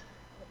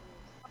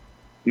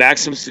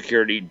 Maximum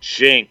Security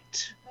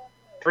jinked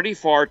pretty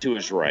far to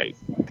his right,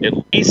 at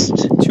least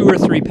 2 or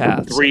 3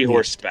 paths, 3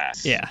 horse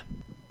paths. Yeah.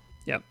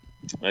 Yep.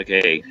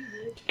 Okay,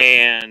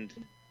 and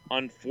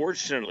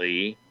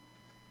unfortunately,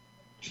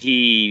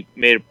 he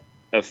made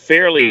a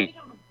fairly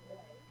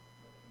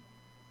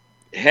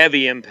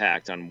heavy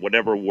impact on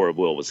whatever War of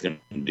Will was going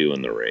to do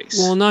in the race.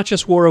 Well, not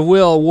just War of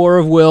Will. War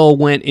of Will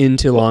went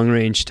into Long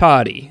Range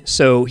Toddy.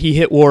 So he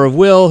hit War of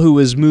Will, who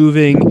was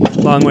moving.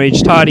 Long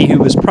Range Toddy, who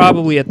was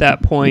probably at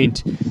that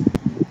point,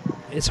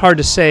 it's hard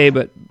to say,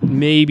 but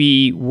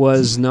maybe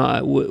was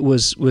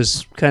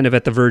kind of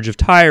at the verge of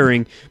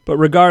tiring. But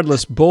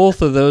regardless,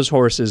 both of those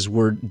horses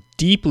were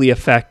deeply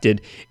affected,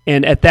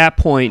 and at that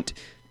point,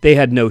 they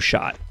had no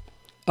shot.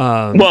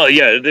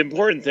 The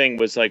important thing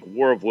was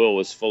War of Will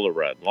was full of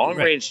run. Long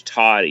Range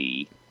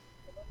Toddy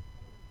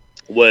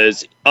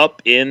was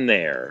up in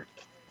there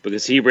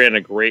because he ran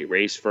a great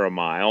race for a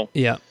mile.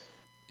 Yeah.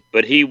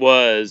 But he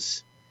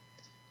was,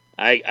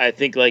 I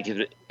think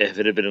if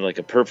it had been a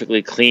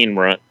perfectly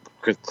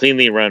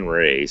cleanly run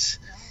race,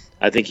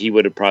 I think he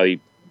would have probably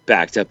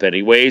backed up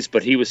anyways,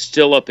 but he was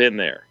still up in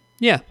there.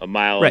 Yeah. A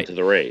mile into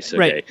the race.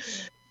 Okay. Right.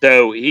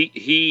 So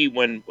he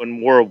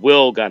when War of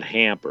Will got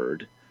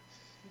hampered,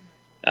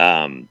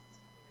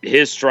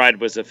 his stride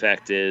was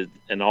affected,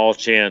 and all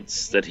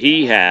chance that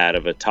he had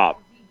of a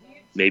top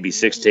maybe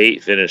 6 to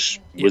 8 finish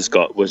was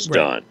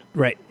done.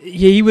 Right.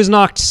 He was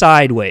knocked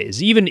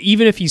sideways. Even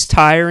if he's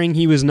tiring,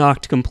 he was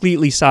knocked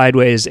completely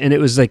sideways, and it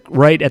was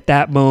right at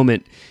that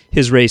moment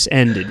his race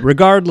ended,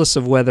 regardless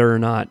of whether or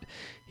not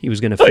he was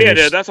going to finish.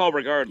 Oh yeah, that's all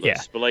regardless.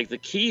 Yeah. But the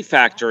key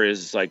factor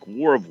is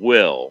War of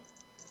Will,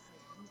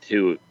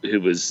 who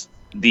was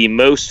the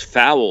most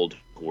fouled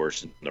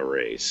horse in the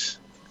race.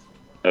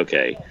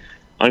 Okay,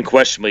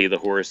 unquestionably the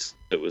horse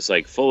that was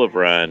full of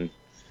run.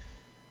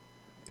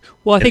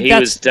 Well, I think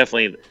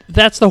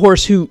that's the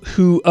horse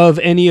who of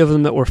any of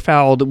them that were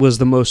fouled was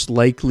the most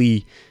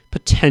likely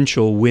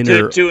potential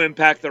winner to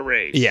impact the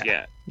race.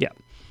 Yeah.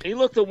 He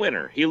looked the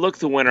winner.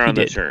 On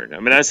the turn. I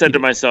mean, I said to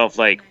myself,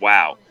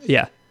 wow.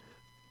 Yeah.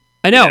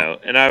 I know.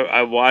 And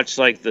I watched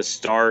the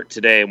start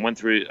today and went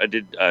through. I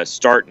did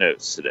start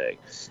notes today,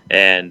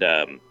 and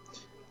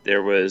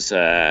there was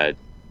 3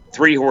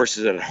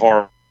 horses that had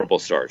horrible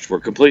starts. Were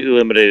completely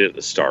eliminated at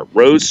the start.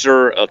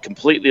 Roadster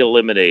completely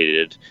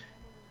eliminated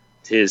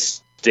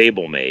his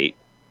stablemate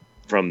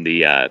from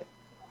the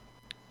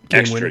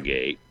extra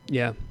gate.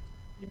 Yeah.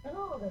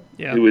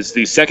 Who was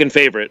the second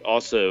favorite,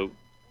 also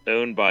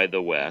owned by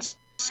the West,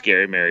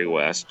 Scary Mary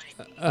West.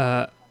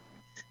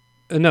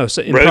 No,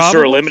 so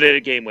Roadster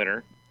eliminated game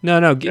winner. No,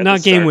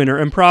 not game winner.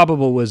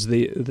 Improbable was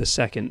the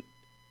second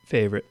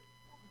favorite,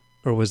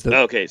 or was the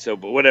okay? So,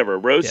 but whatever.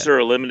 Roadster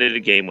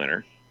eliminated game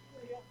winner.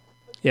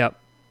 Yep.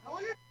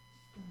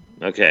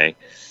 Okay,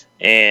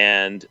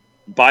 and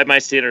By My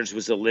Standards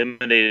was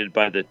eliminated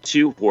by the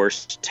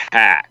 2-horse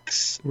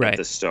Tax at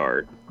the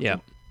start. Yeah,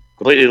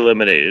 completely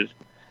eliminated,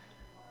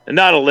 and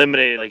not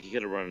eliminated he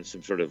could have run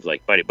some sort of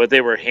fighting, but they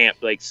were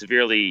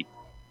severely.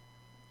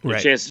 The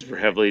chances were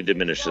heavily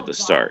diminished at the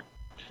start.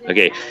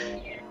 Okay,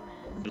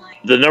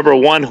 the number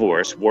 1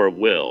 horse, War of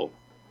Will,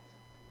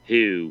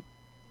 who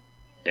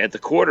at the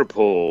quarter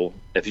pole,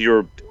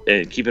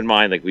 and keep in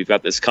mind, we've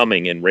got this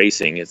coming in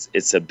racing.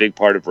 It's a big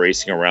part of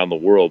racing around the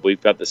world.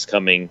 We've got this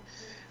coming,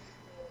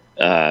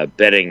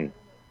 betting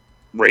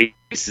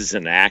races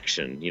in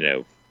action.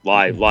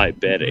 Live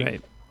betting.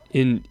 Right.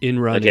 In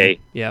running. Okay.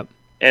 Yep.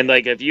 And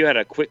if you had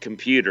a quick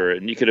computer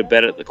and you could have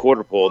bet at the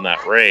quarter pole in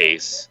that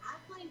race,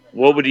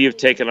 what would you have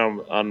taken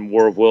on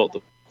War of Will at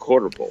the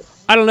quarter pole?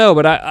 I don't know,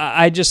 but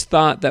I just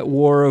thought that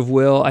War of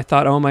Will, I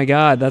thought, oh my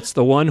God, that's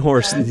the one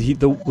horse.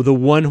 The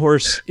one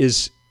horse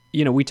is,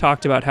 we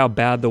talked about how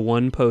bad the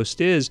one post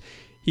is.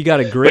 He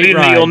got a great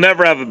ride. You'll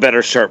never have a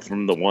better start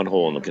from the 1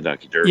 hole in the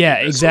Kentucky Derby. Yeah,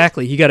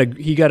 exactly. He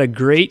got a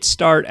great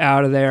start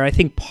out of there. I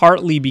think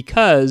partly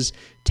because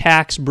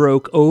Tax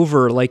broke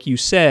over, like you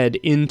said,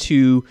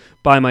 into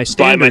By My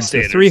Standards,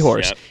 the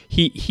 3-horse.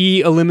 Yep.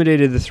 He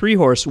eliminated the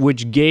 3-horse,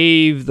 which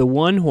gave the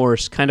 1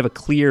 horse kind of a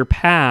clear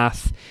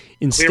path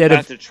instead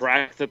of to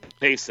track the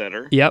pace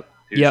setter. Yep.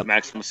 Who's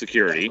Maximum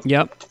Security.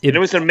 Yep. And it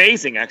was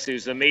amazing. Actually, it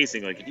was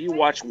amazing. If you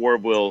watch War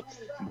of Will,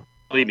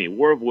 believe me,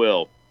 War of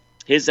Will,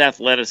 his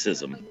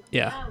athleticism.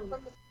 Yeah.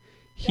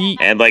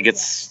 And like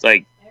it's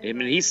like I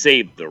mean he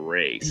saved the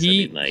race.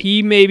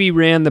 He maybe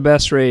ran the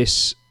best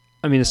race.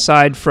 I mean,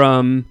 aside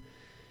from,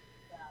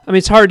 I mean,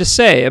 it's hard to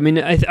say. I mean,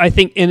 I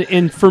think,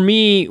 and for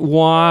me,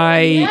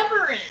 why?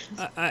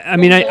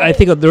 I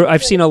think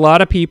I've seen a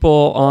lot of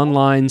people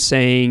online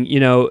saying,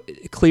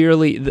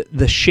 clearly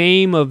the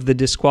shame of the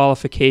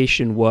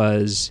disqualification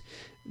was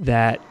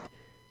that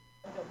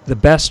the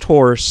best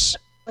horse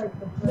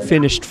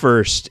finished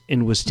first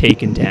and was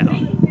taken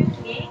down.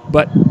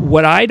 But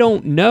what I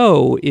don't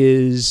know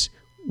is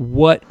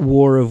what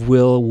War of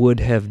Will would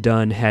have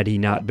done had he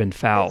not been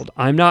fouled.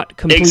 I'm not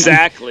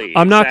completely.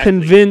 I'm not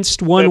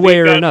convinced one way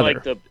or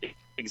another.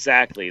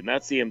 Exactly, and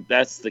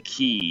that's the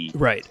key.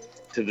 Right.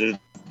 To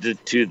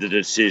the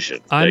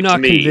decision. I'm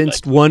not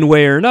convinced one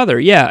way or another.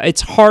 Yeah,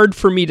 it's hard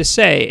for me to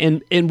say.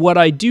 And what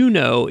I do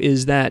know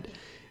is that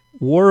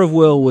War of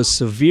Will was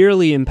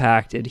severely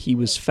impacted. He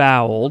was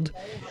fouled.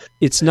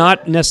 It's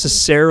not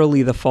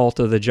necessarily the fault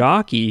of the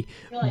jockey,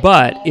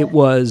 but it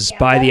was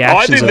by the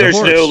actions of the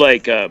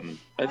horse.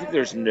 I think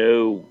there's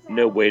no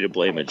way to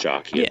blame a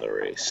jockey in the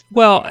race.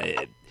 Well,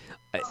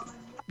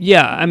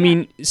 yeah, I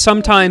mean,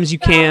 sometimes you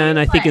can.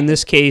 I think in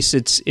this case,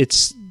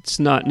 it's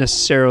not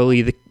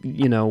necessarily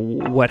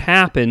what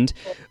happened,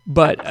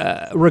 but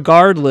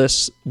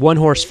regardless, one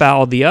horse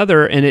fouled the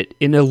other, and it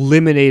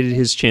eliminated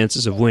his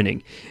chances of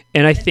winning.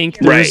 And I think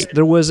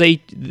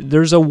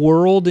there's a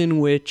world in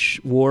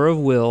which War of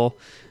Will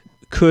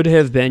could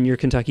have been your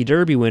Kentucky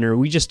Derby winner.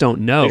 We just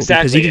don't know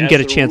because he didn't get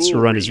a chance to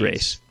run his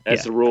race.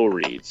 As the rule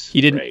reads,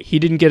 he didn't. Right. He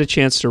didn't get a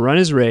chance to run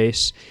his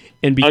race,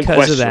 and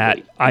because of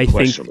that, I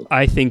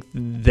think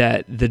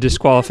that the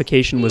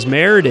disqualification was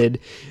merited.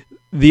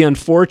 The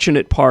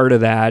unfortunate part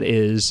of that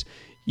is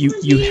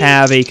you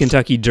have a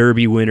Kentucky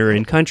Derby winner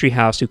in Country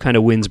House who kind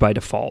of wins by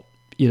default.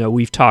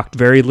 We've talked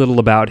very little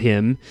about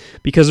him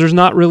because there's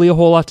not really a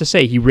whole lot to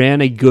say. He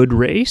ran a good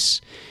race.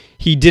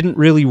 He didn't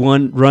really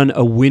run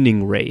a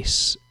winning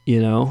race.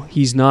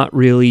 He's not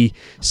really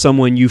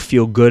someone you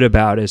feel good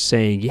about as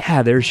saying,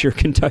 yeah, there's your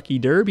Kentucky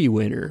Derby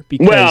winner.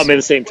 Because, at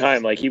the same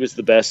time, he was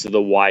the best of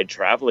the wide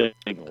traveling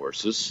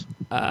horses.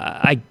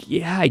 I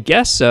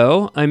guess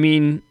so. I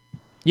mean,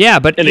 yeah,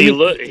 but he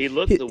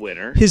looked the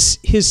winner. His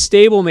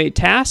stablemate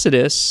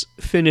Tacitus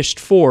finished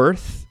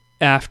fourth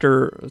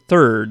after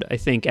third, I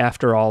think,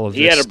 after all of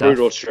this stuff.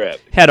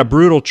 Had a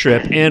brutal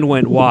trip and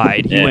went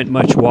wide. He went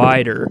much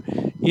wider.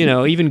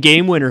 Even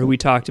Game Winner, who we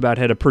talked about,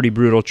 had a pretty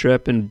brutal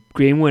trip, and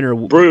Game Winner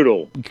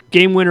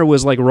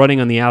was like running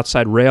on the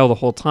outside rail the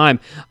whole time.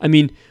 I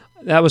mean,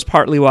 that was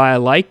partly why I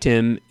liked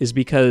him, is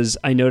because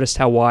I noticed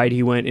how wide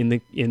he went in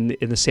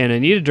the Santa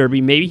Anita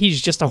Derby. Maybe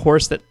he's just a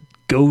horse that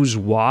goes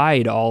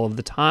wide all of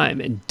the time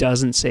and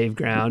doesn't save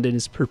ground and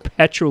is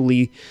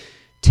perpetually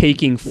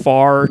taking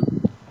far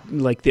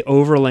the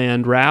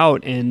overland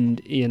route,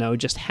 and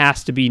just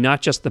has to be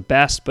not just the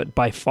best but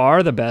by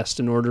far the best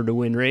in order to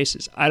win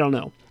races. I don't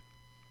know.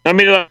 I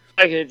mean,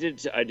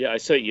 I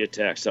sent you a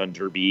text on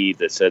Derby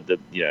that said that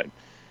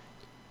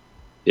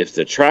if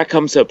the track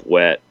comes up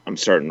wet, I'm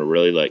starting to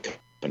really like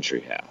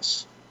Country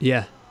House.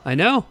 Yeah, I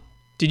know.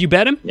 Did you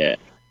bet him? Yeah.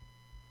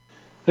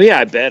 Well, yeah,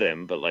 I bet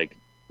him, but I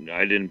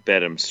didn't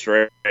bet him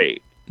straight.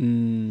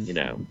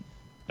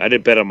 I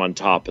didn't bet him on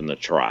top in the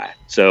try,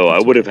 so I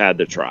would have had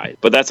the try.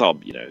 But that's all.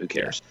 Who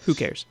cares? Yeah, who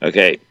cares?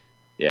 Okay.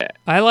 Yeah.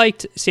 I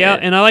liked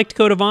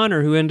Code of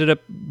Honor, who ended up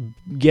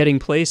getting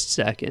placed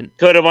second.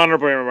 Code of Honor,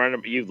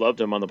 you loved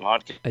him on the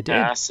podcast. I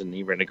did, and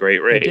he ran a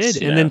great race. I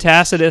did, and then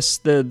Tacitus,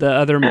 the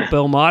other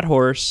Bill Mott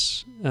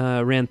horse,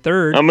 ran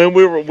third. I mean,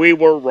 we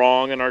were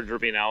wrong in our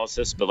Derby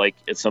analysis, but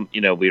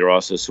we were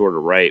also sort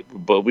of right.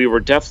 But we were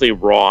definitely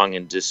wrong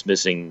in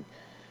dismissing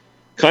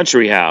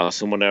Country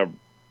House, and whenever.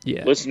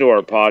 Yeah. Listen to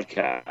our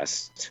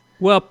podcast.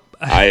 Well,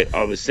 I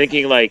was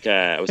thinking where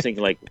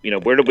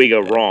did we go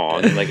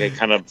wrong? And I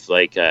kind of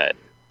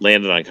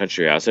landed on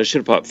Country House. I should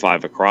have put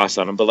 5 across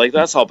on him, but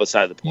that's all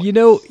beside the point.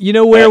 You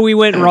know where we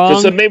went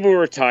wrong? So maybe we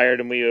were tired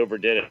and we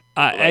overdid it.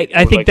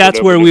 I think that's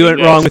where we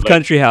went wrong with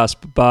Country House,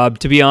 Bob.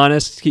 To be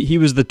honest, he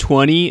was the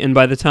 20, and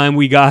by the time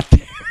we got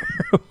there,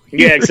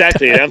 yeah,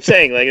 exactly. I'm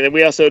saying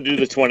we also do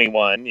the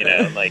 21.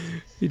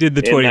 You did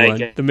the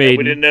 21, the maiden.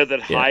 We didn't know that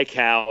High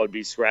Cow would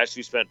be scratched.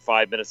 We spent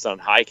 5 minutes on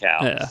High Cow.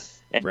 Yeah,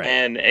 right.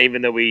 And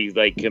even though we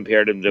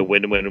compared him to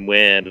win,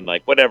 and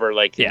whatever,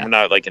 we're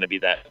not going to be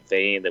that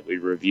vain that we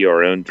review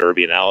our own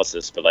Derby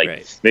analysis. But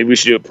maybe we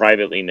should do it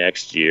privately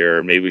next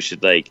year. Maybe we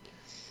should do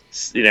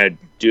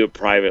it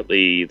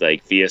privately via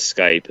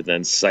Skype and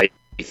then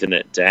siphon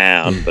it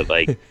down. But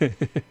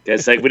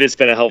it's we did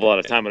spend a hell of a lot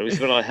of time on it. We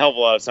spent a hell of a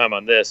lot of time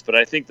on this. But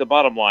I think the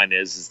bottom line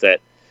is that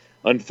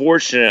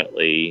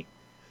unfortunately.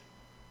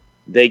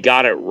 They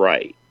got it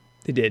right.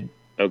 They did.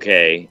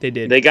 Okay. They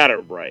did. They got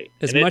it right.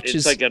 It's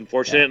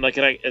unfortunate.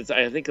 Yeah.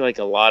 I think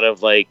a lot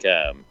of I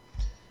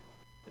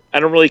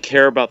don't really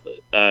care about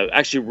the.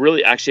 I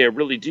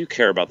really do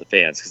care about the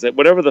fans, because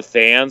whatever the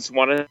fans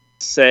want to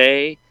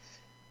say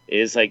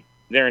is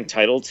they're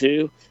entitled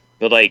to.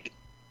 But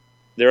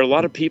there are a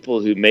lot of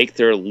people who make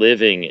their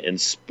living in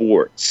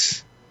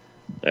sports.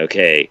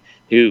 Okay,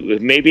 who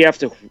maybe have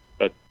to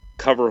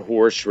cover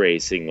horse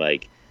racing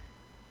like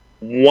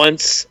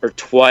once or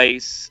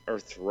twice or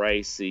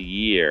thrice a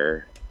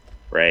year,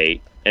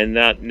 right? And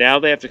now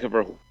they have to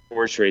cover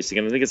horse racing,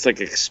 and I think it's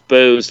like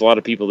exposed a lot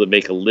of people that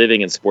make a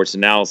living in sports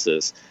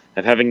analysis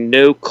of having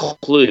no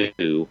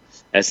clue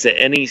as to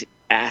any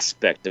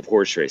aspect of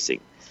horse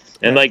racing,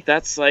 and like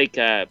that's like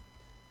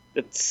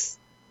it's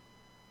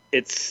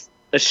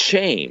a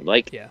shame.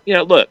 Like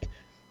look,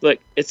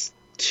 it's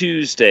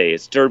Tuesday,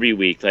 it's Derby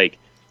week. Like,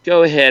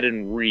 go ahead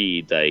and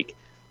read, like,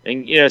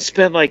 and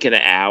spend like an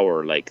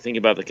hour like thinking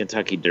about the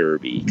Kentucky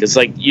Derby, because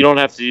like you don't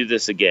have to do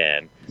this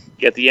again.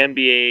 You got the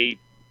NBA,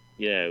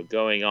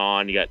 going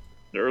on. You got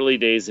the early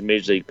days of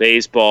Major League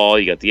Baseball.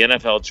 You got the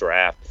NFL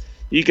draft.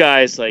 You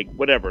guys, like,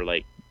 whatever,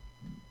 like,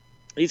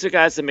 these are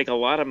guys that make a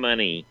lot of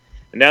money,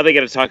 and now they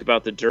got to talk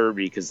about the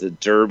Derby because the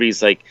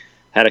Derby's like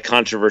had a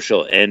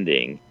controversial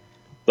ending.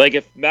 Like,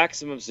 if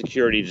Maximum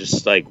Security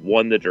just like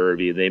won the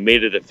Derby and they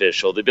made it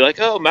official, they'd be like,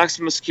 "Oh,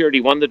 Maximum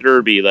Security won the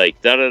Derby!" Like,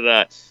 da da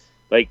da.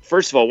 Like,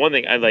 first of all, one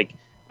thing I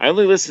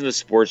only listen to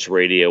sports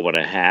radio when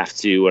I have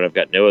to, when I've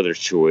got no other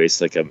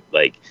choice. Like, I'm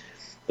like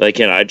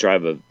I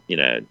drive a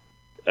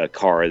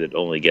car that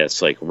only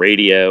gets like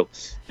radio,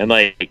 and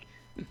like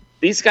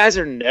these guys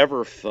are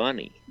never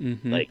funny.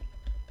 Mm-hmm. Like,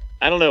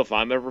 I don't know if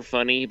I'm ever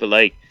funny, but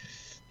like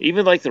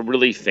even like the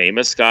really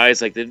famous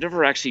guys, like they've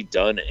never actually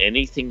done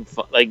anything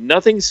like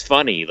nothing's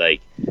funny.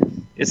 Like,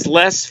 it's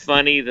less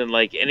funny than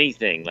like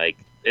anything. Like,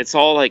 it's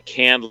all like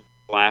canned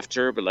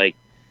laughter, but like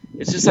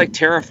it's just like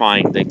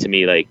terrifying thing to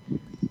me. Like,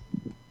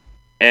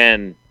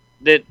 and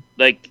that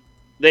like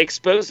they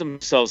expose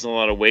themselves in a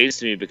lot of ways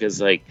to me,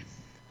 because like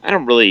I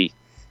don't really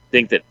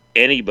think that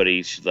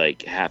anybody should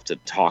like have to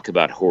talk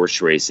about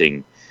horse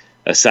racing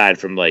aside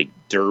from like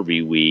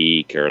Derby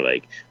week, or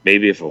like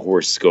maybe if a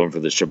horse is going for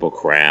the Triple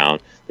Crown.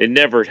 They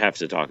never have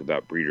to talk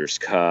about Breeders'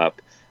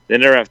 Cup. They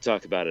never have to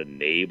talk about a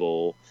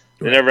Nable.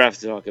 They never have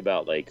to talk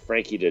about like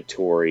Frankie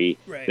Dettori.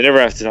 Right. They never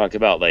have to talk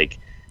about like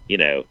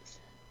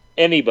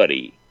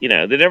anybody. They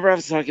never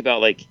have to talk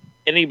about like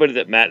anybody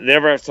that They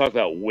never have to talk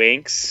about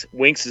Winks.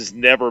 Winks has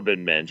never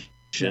been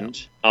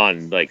mentioned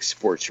on like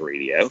sports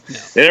radio. No.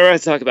 They never have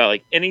to talk about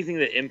like anything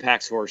that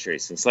impacts horse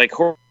racing. It's like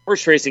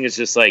horse racing is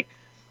just like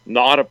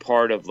not a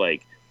part of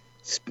like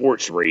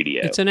sports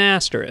radio. It's an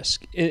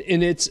asterisk,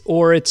 and it's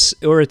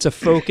a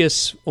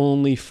focus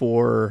only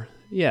for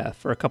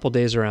a couple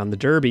days around the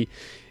Derby.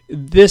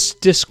 This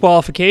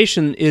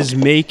disqualification is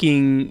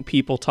making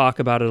people talk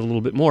about it a little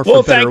bit more.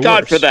 Well, for better thank or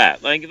God worse. for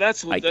that. Like,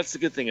 that's the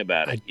good thing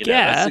about it.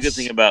 That's the good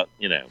thing about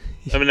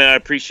I mean, I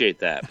appreciate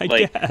that. I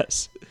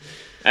guess.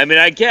 I mean,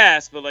 I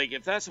guess, but like,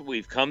 if that's what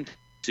we've come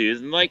to,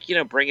 then like,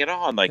 bring it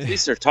on. Like, at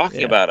least they're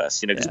talking about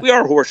us, because we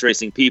are horse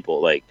racing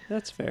people. Like,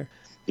 that's fair.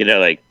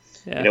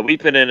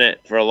 We've been in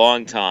it for a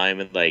long time,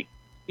 and like,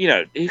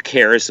 who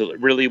cares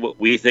really what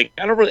we think?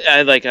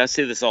 I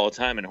say this all the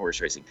time in horse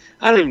racing.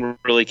 I don't even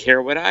really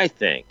care what I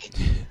think,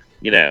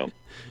 Right.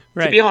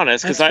 to be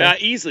honest,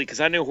 because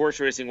I know horse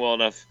racing well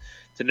enough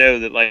to know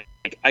that like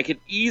I could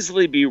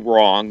easily be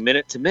wrong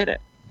minute to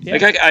minute. Yeah,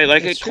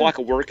 I clock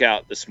a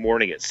workout this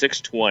morning at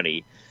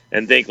 6:20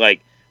 and think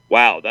like,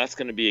 wow, that's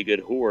going to be a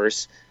good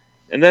horse,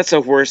 and that's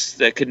a horse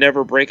that could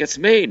never break its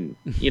maiden.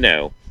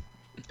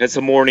 That's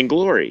a Morning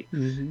Glory.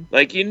 Mm-hmm.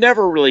 Like, you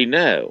never really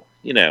know.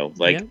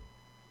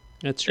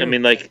 That's true. I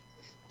mean, like,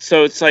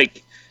 so it's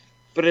like,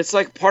 but it's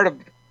like part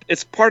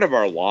of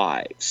our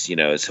lives,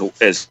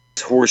 as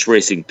horse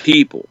racing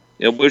people,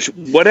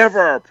 whatever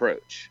our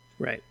approach.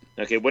 Right.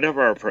 Okay.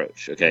 Whatever our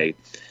approach. Okay.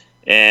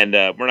 And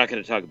we're not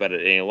going to talk about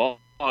it any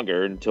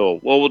longer until,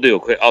 we'll do a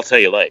quick, I'll tell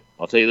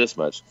you this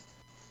much.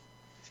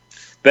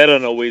 Bet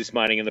on Always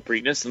Mining in the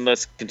Preakness, and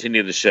let's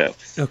continue the show.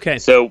 Okay.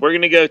 So we're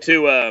going to go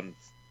to,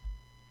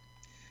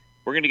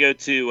 what are we going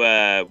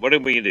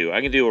to do?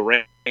 I can do a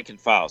rank and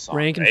file song.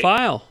 Rank and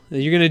file.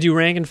 You're going to do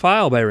rank and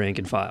file by rank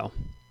and file.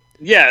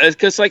 Yeah,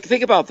 because like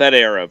think about that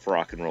era of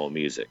rock and roll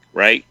music,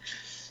 right?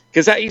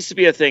 Because that used to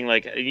be a thing.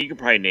 Like, you can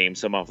probably name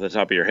some off the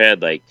top of your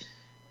head, like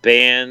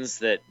bands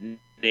that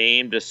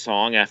named a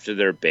song after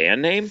their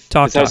band name.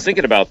 I was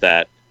thinking about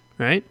that.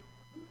 Right.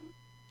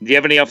 Do you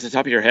have any off the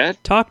top of your head?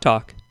 Talk.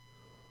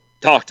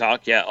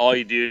 Yeah, all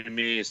you do to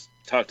me is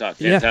talk.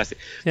 Fantastic.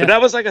 Yeah. But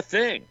that was like a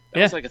thing.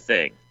 That was like a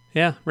thing.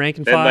 Yeah, rank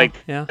and file. Like,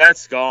 yeah,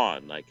 that's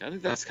gone. Like, I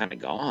think that's kind of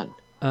gone.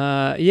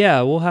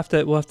 We'll have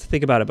to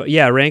think about it. But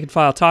yeah, rank and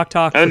file, talk.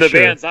 And the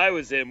bands I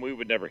was in, we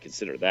would never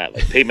consider that.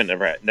 Like, Pavement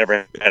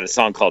never had a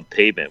song called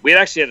Pavement. We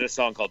actually had a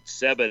song called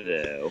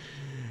Sebadoh,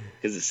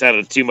 because it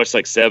sounded too much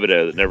like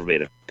Sebadoh that never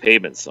made a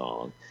Pavement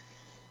song.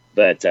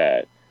 But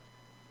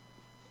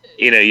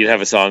you'd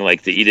have a song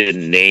like that you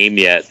didn't name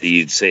yet that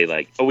you'd say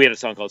like, oh, we had a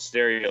song called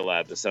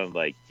Stereolab that sounded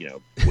like,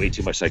 way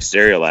too much like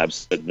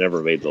Stereolabs, but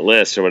never made the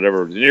list or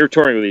whatever. And you're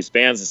touring with these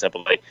bands and stuff,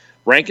 but like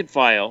Rank and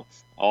File,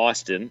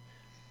 Austin,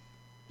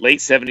 late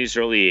 70s,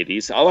 early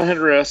 80s,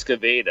 Alejandro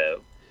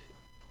Escovedo,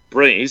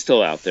 brilliant. He's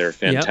still out there.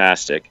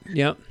 Fantastic.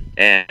 Yep.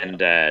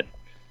 And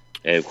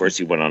And of course,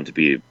 he went on to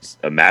be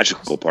a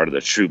magical part of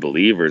the True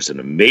Believers, an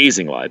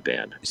amazing live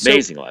band.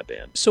 Amazing live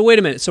band. So wait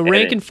a minute. So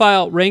Rank and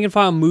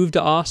File moved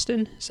to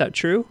Austin. Is that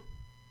true?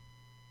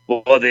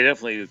 Well, they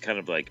definitely kind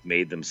of like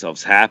made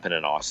themselves happen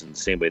in Austin, the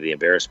same way the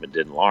Embarrassment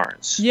did in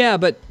Lawrence. Yeah,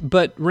 but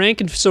Rank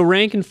and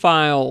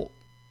File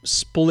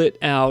split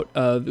out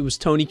of, it was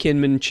Tony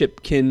Kinman,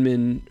 Chip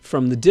Kinman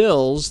from the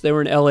Dills. They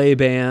were an LA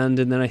band,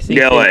 and then I think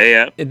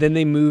and then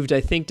they moved,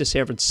 I think, to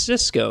San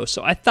Francisco.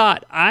 So I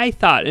thought,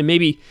 and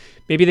maybe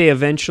they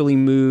eventually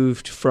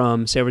moved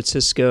from San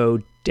Francisco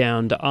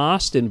down to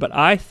Austin, but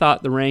I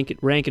thought the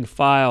Rank and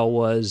File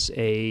was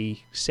a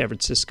San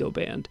Francisco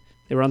band.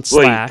 They were on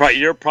Slash. Well,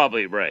 you're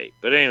probably right.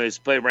 But anyways,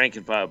 play Rank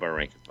and File by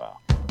Rank and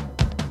File.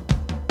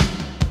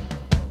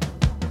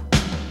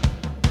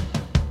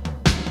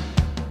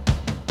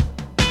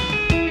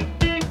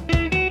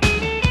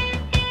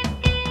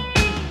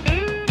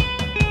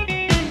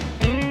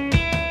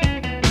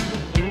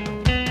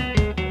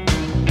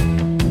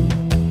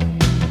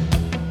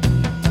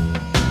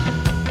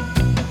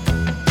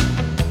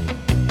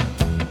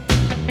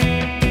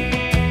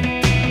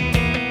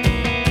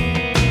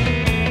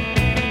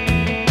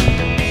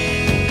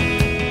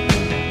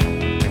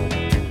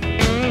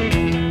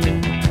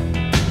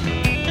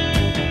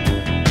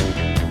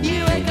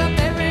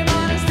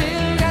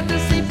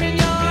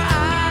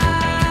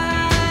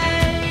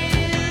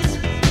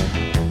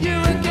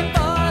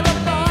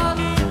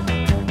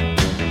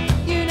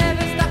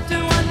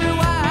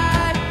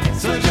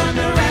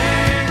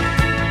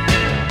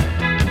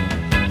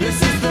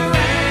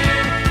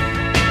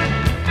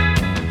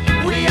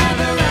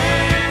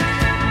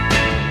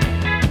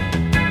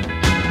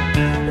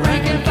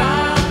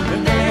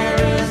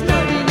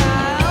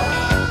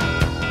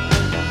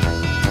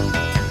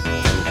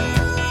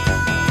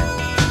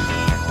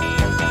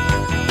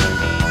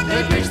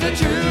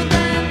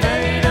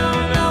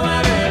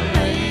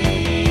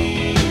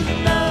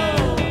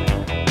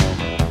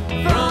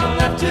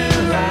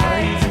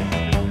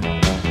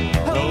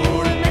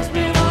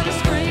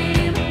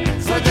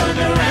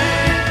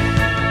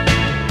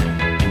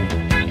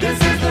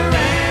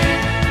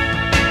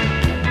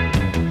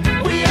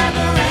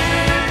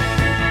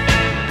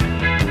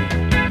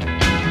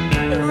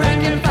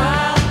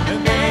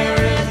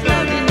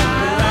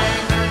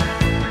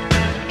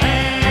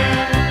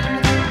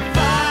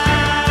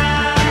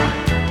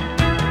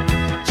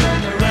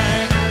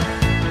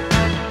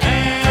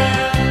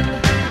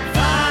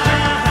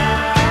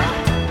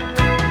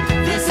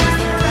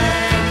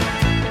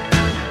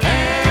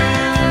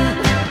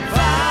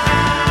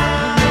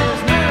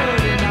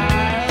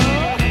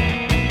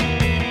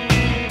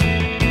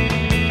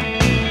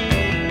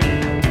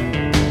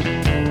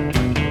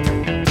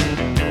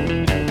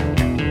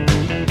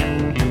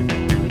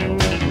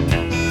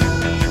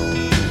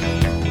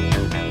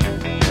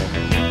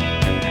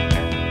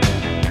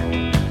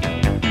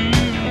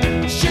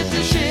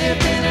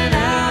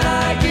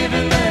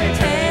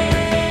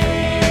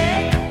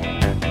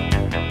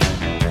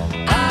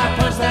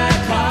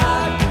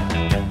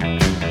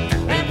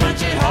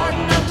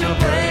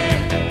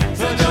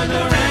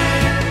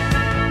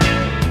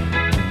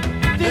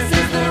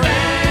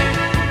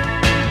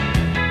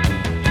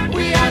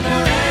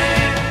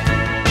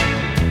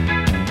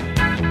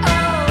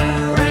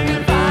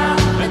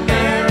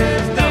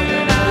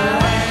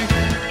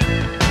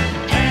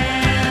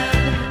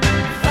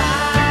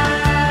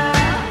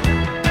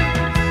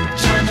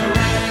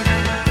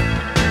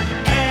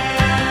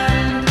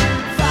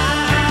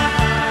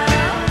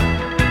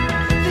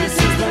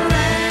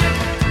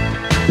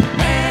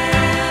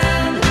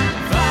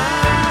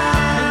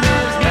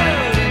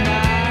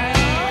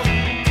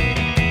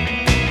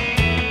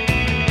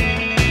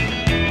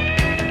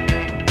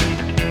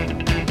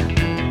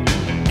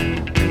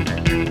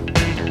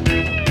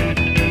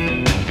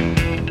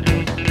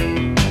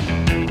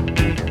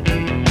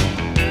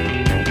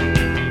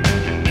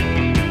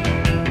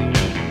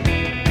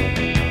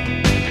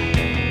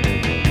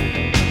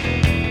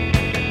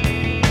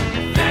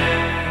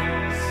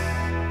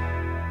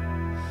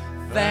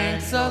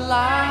 Thanks a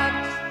lot.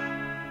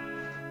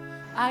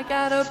 I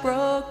got a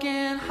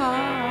broken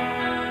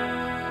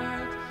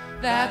heart.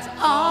 That's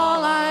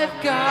all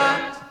I've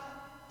got.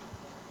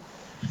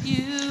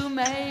 You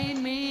made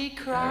me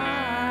cry,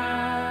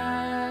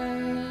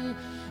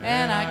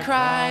 and I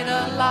cried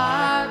a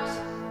lot.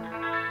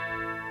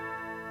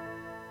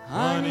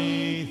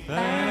 Honey,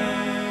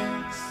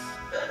 thanks.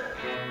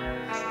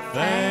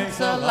 Thanks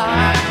a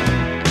lot.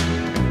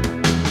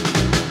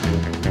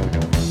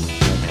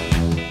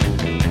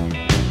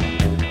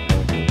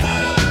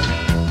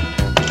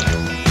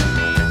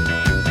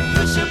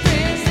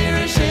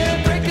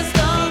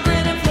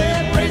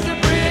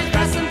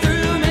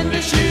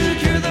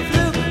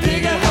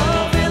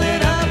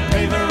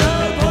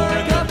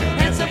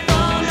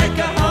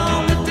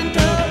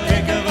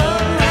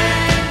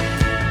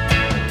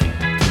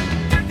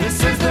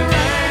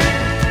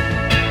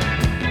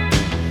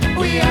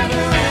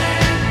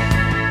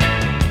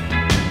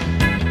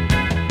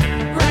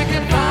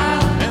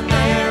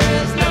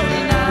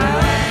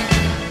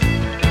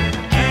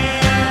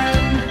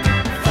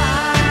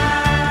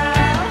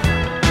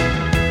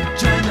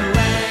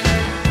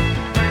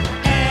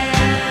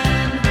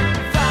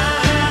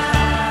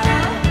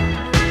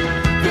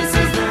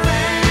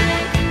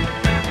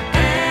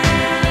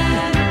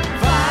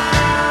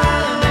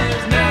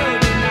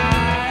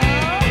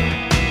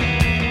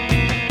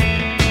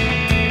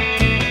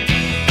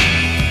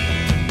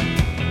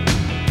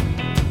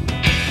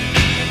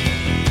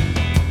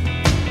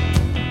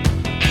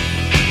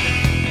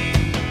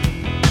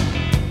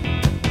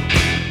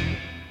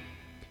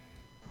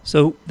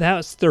 So that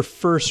was their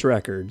first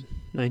record,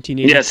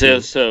 1982. Yeah,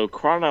 so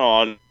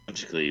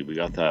chronologically, we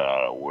got that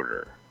out of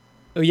order.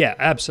 Oh yeah,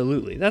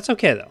 absolutely. That's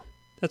okay though.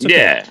 That's okay.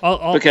 Yeah,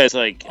 because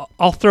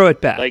I'll throw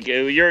it back. Like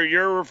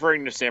you're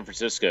referring to San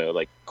Francisco,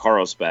 like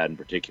Carlsbad in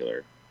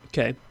particular.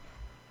 Okay.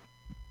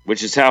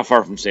 Which is how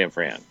far from San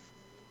Fran?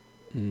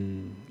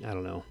 I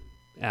don't know.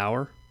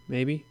 Hour,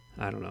 maybe?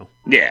 I don't know.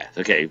 Yeah,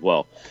 okay.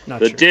 Well, Not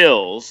the sure.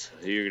 Dills,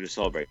 who you're going to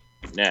celebrate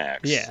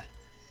next. Yeah.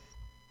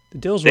 The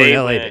Dills were an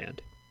LA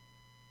band.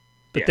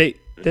 But yeah,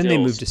 they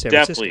moved to San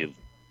Francisco. Definitely.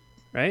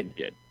 Right?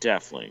 Yeah,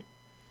 definitely.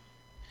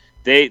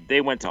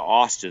 They went to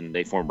Austin,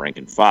 they formed Rank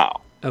and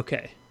File.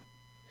 Okay.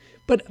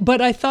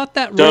 But I thought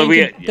that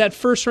that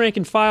first Rank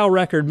and File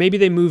record, maybe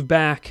they moved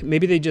back,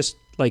 maybe they just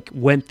like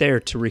went there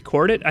to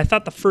record it. I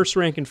thought the first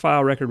Rank and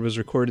File record was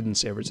recorded in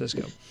San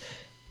Francisco.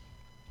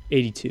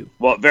 82.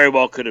 Well, very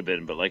well could have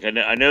been, but like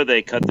I know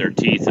they cut their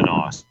teeth in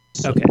Austin.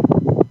 Okay.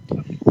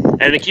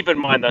 And to keep in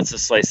mind, that's a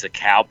slice of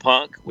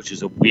cowpunk, which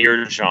is a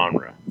weird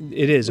genre.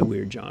 It is a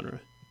weird genre.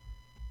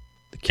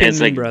 The And it's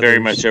like Brothers. very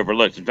much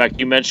overlooked. In fact,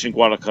 you mentioned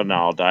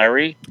Guadalcanal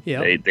Diary. Yeah.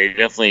 They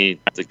definitely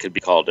could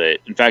be called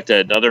it. In fact,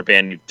 another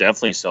band you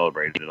definitely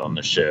celebrated on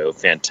the show.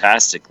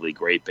 Fantastically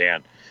great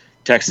band,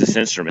 Texas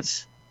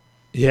Instruments.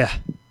 Yeah.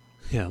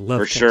 Yeah, love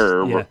For Texas.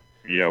 sure.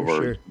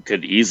 Yeah,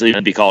 Could easily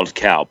be called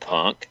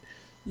cowpunk.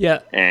 Yeah.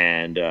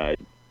 And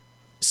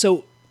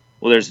So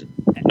well, there's a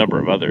number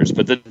of others,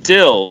 but the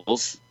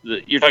Dills.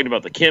 You're talking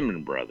about the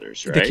Kinman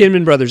Brothers, right? the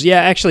Kinman Brothers.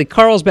 Yeah, actually,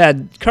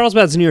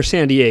 Carlsbad's near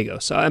San Diego.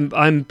 So I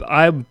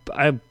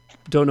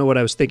don't know what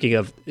I was thinking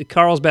of.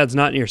 Carlsbad's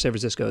not near San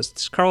Francisco.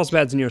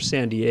 Carlsbad's near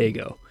San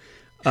Diego.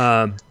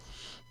 But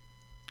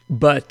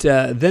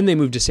then they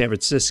moved to San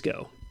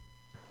Francisco,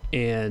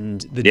 and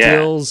the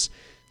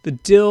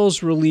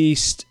Dills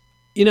released.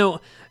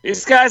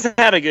 These guys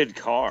had a good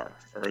car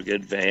or a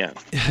good van.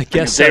 I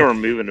guess they were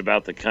moving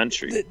about the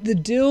country. The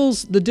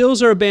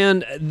Dills are a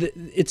band.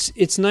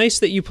 It's nice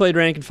that you played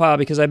Rank and File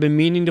because I've been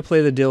meaning to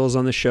play the Dills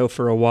on the show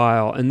for a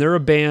while, and they're a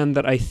band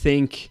that I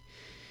think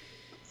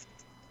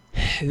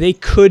they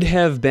could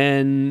have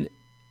been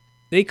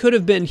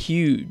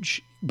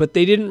huge, but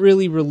they didn't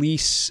really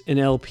release an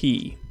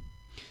LP.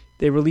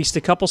 They released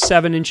a couple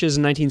 7-inches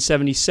in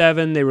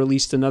 1977. They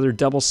released another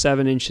double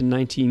 7-inch in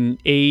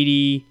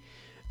 1980.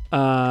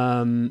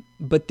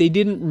 But they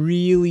didn't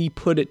really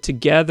put it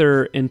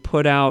together and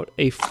put out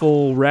a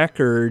full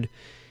record.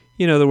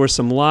 There were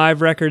some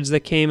live records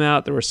that came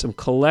out. There were some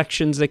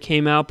collections that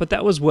came out, but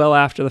that was well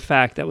after the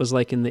fact. That was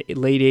like in the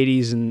late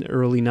 80s and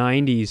early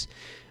 90s.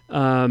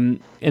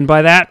 And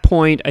by that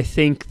point, I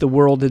think the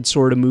world had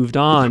sort of moved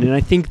on. And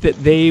I think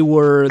that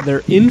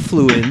their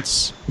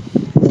influence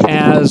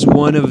as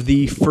one of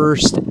the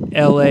first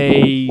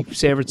LA,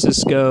 San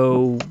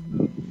Francisco,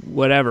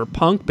 whatever,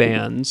 punk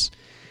bands,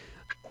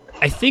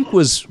 I think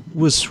was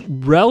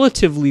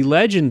relatively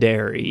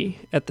legendary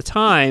at the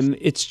time.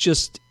 It's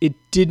just it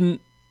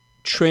didn't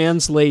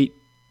translate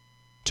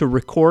to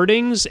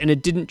recordings, and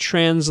it didn't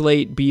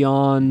translate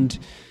beyond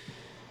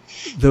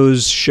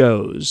those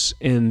shows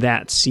and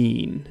that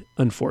scene,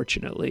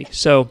 unfortunately.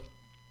 So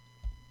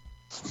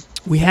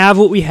we have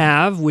what we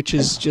have, which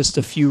is just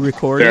a few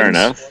recordings.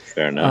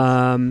 Fair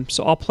enough.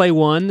 So I'll play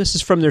one. This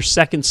is from their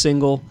second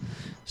single.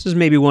 This is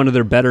maybe one of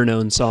their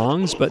better-known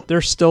songs, but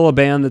they're still a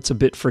band that's a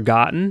bit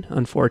forgotten,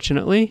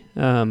 unfortunately.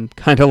 Kind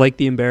of like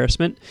The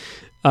Embarrassment.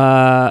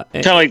 Kind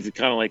of like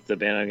the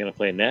band I'm going to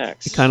play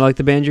next. Kind of like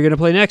the band you're going to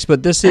play next,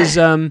 but this is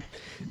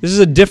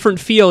a different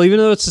feel. Even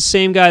though it's the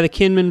same guy, the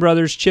Kinman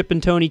Brothers, Chip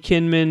and Tony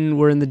Kinman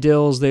were in the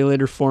Dills. They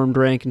later formed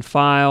Rank and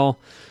File.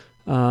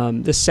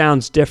 This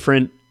sounds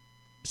different.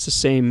 It's the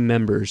same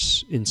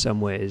members in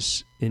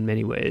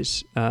many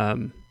ways.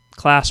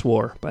 Class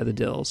War by the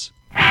Dills.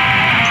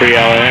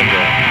 Pre-Alejandro.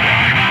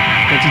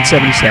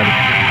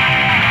 1977.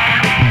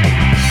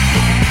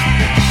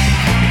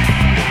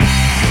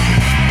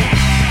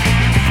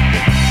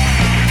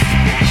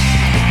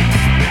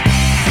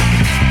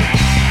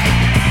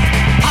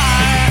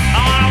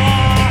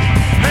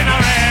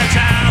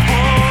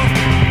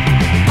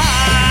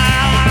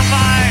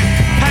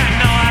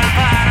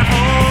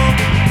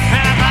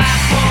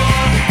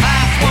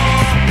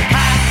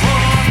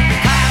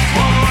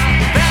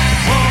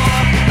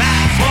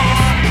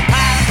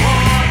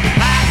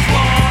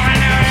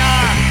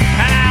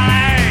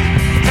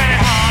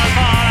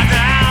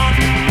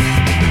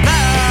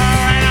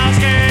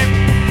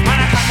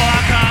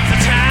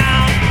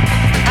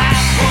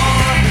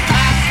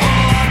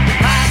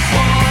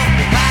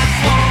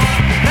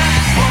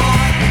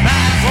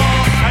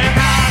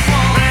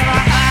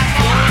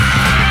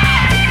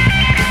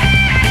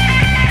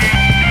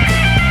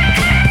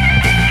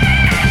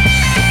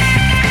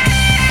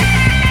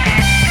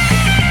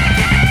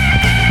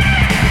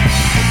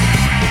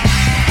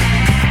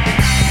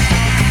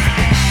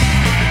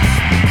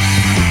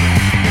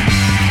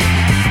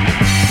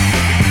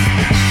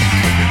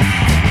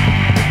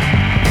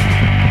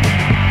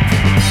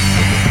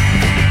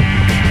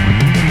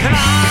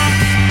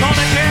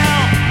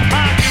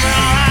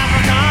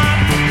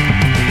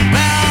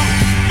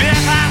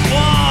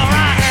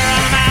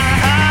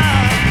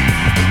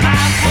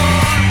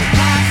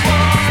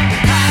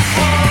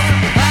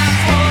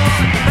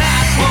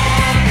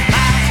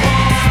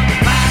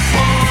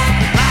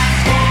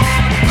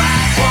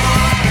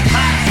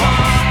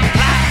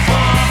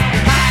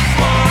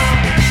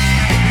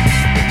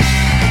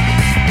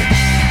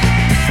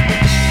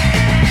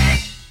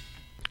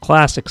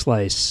 classic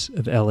slice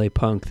of LA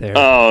punk there.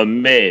 Oh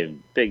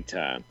man, big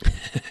time,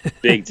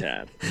 big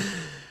time.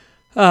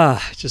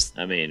 Just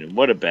I mean,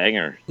 what a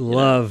banger!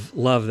 love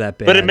that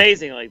band. But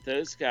amazing, like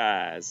those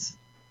guys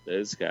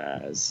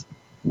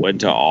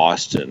went to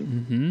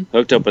Austin,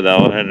 hooked up with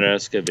Alejandro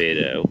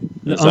Escovedo.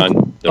 That's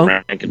on the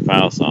Rank and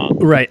File song.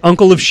 Right,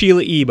 uncle of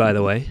Sheila E., by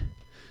the way.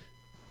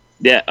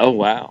 Yeah. Oh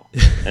wow.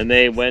 And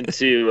they went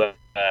to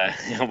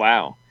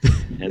wow.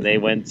 And they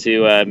went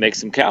to make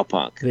some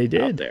cowpunk. They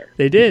did. Out there.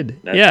 They did.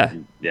 Yeah.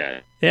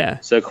 Yeah.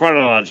 So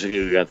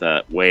chronologically, we got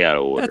that way out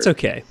of order. That's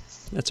okay.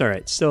 That's all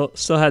right. Still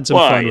had some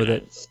fun with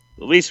it.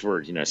 At least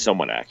we're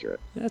somewhat accurate.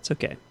 That's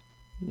okay.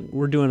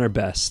 We're doing our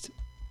best.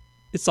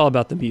 It's all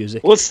about the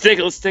music. Let's stick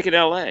in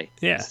L.A.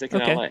 Yeah. Let's stick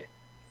in okay. L.A.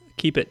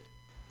 Keep it.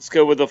 Let's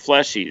go with the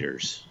Flesh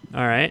Eaters.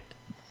 All right.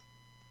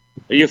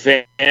 Are you a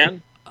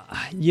fan?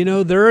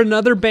 They're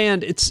another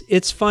band.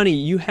 It's funny.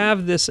 You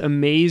have this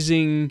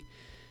amazing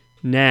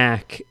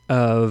knack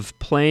of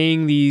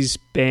playing these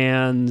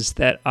bands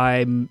that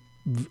I'm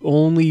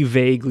only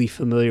vaguely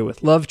familiar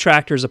with. Love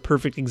Tractor is a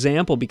perfect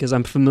example because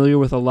I'm familiar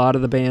with a lot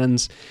of the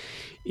bands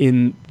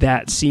in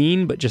that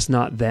scene, but just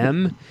not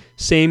them.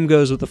 Same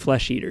goes with the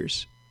Flesh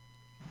Eaters.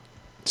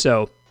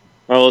 So,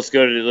 well, let's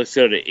go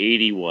to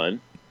 81.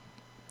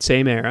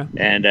 Same era.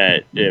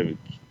 And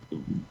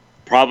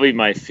probably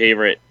my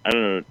favorite. I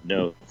don't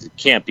know. It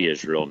can't be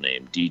his real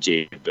name.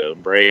 DJ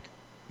Bonebreak.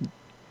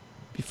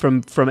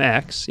 From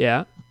X,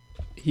 yeah.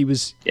 He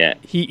was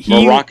he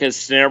Maracas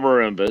Snare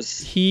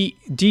Marimbas.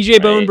 DJ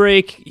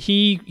Bonebreak,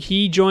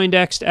 he joined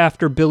X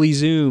after Billy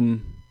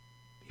Zoom.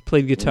 He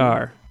played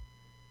guitar.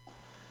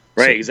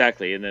 Right,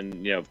 exactly. And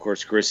then, of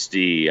course,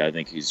 Christie, I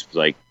think he's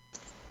like,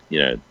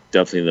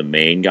 definitely the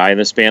main guy in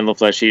this band, The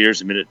Flesh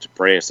Eaters, A Minute to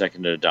Pray, A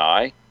Second to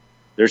Die.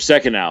 Their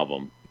second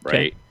album,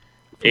 right?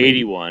 Okay.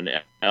 81,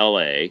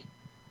 L.A.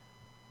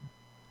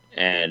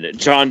 And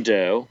John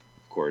Doe,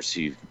 of course,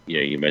 you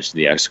mentioned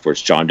the X, of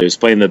course, John Doe's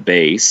playing the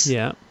bass.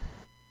 Yeah.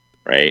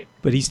 Right?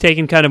 But he's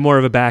taking kind of more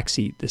of a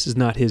backseat. This is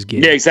not his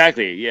gig. Yeah,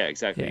 exactly.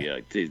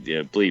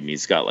 Yeah. Believe me,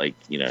 he's got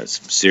some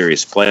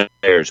serious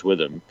players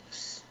with him.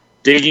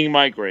 Digging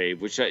My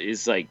Grave, which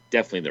is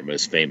definitely their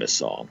most famous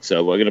song.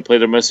 So we're going to play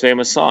their most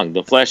famous song,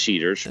 The Flesh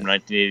Eaters from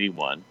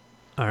 1981.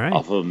 All right.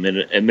 Off of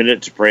A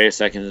Minute to Pray, A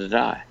Second to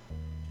Die.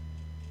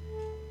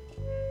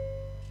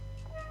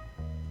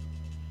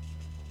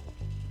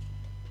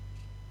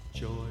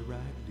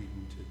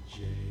 Joyriding to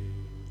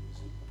jails,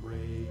 it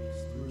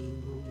breaks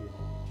through the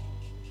wall.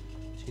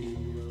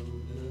 Tin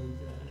road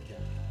I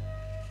die.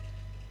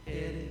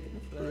 Headache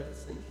and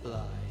fluorescent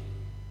light.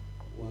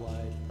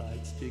 White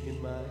light stick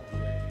in my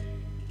grave.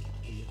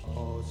 And the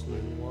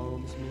porcelain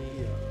warms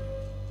me up.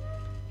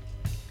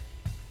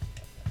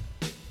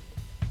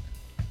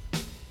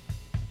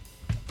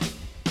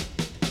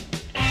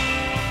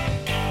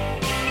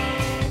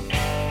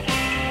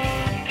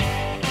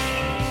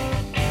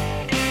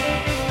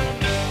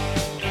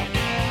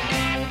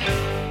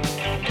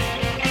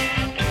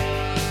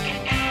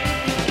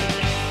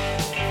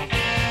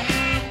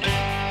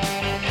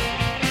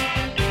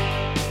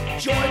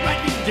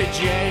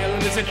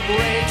 It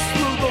breaks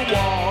through the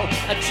wall.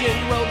 A tin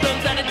road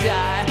runs out of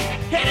die.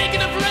 Headache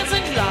and a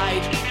fluorescent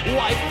light.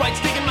 White fright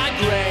stick in my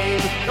grave.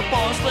 The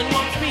porcelain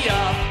warms me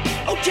up.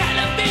 Oh,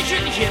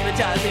 television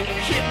hypnotizing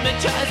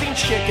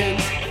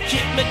chickens.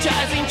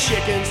 Hypnotizing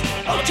chickens.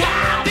 Oh,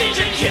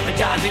 television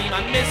hypnotizing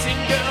my missing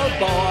girl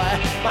boy.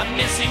 My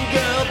missing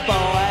girl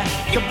boy.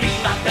 Could be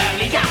my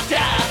family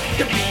doctor.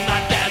 Could be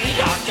my family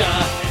doctor.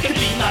 Could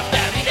be my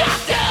family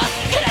doctor.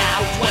 Cut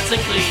out what's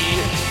unclean.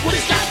 What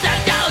is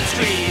that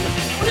downstream?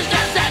 What is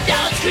that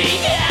downstream?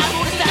 Yeah,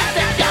 what is that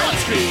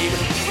downstream?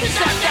 What is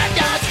that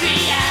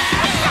downstream? Yeah.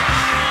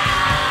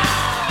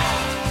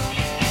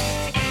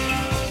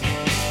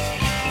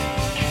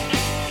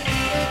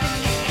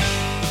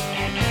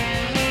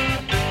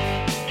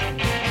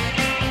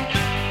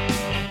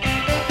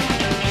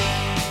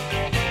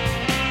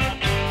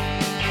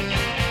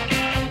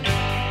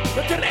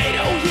 The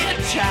tornado hit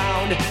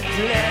town.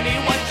 Lenny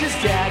watches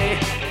daddy.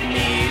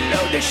 Me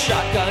load the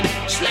shotgun.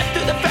 Slip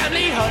through the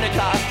family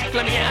holocaust.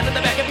 Climb me out to the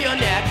back of your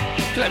neck.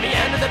 Climb me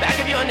out to the back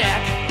of your neck.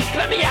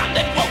 Climb me out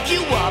that woke you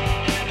up.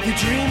 You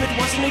dream it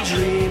wasn't a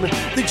dream.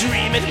 The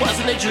dream it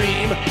wasn't a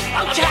dream.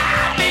 I'm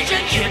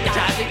television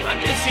hypnotizing my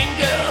missing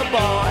girl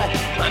boy.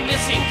 My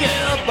missing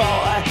girl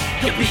boy.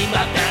 Could be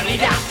my family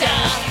doctor.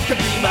 Could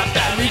be my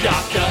family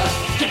doctor.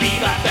 Could be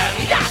my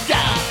family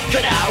doctor.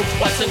 Cut out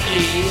what's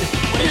unclean.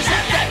 What is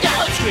that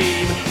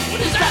downstream?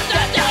 What is that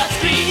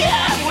downstream?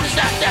 Yeah. What is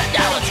that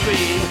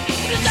downstream?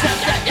 What is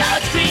that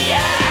downstream?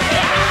 Yeah.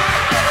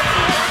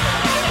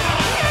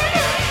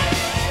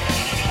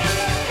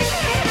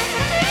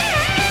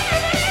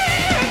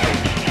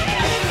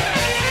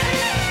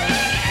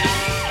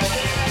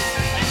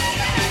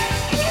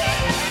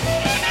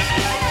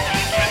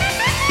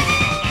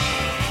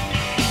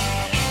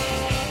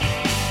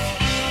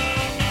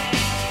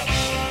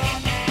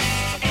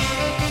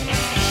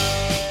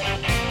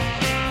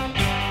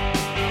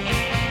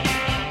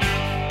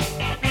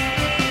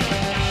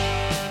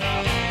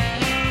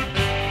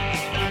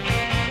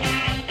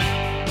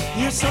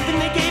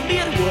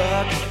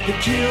 It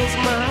kills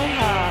my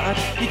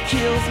heart, it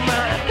kills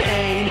my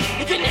pain.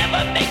 You can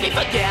never make me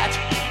forget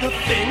the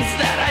things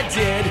that I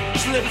did.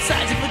 Slip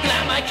aside to forget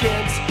my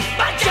kids.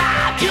 My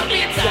job killed me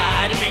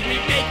inside and made me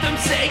make them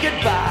say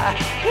goodbye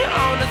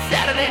on a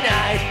Saturday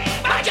night.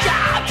 My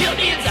job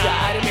killed me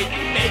inside and made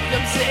me make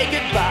them say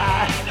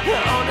goodbye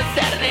on a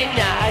Saturday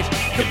night.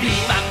 Could be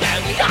my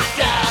family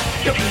doctor,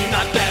 could be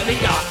my family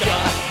doctor,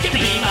 could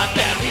be my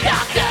family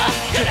doctor.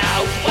 Cut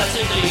out what's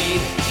in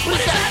me. Well,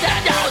 stop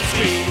that, don't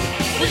scream.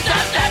 Well,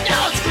 stop that,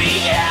 don't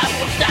scream, yeah.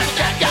 Well, stop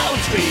that,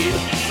 don't scream.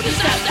 Well,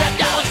 stop that,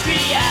 don't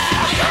scream, yeah.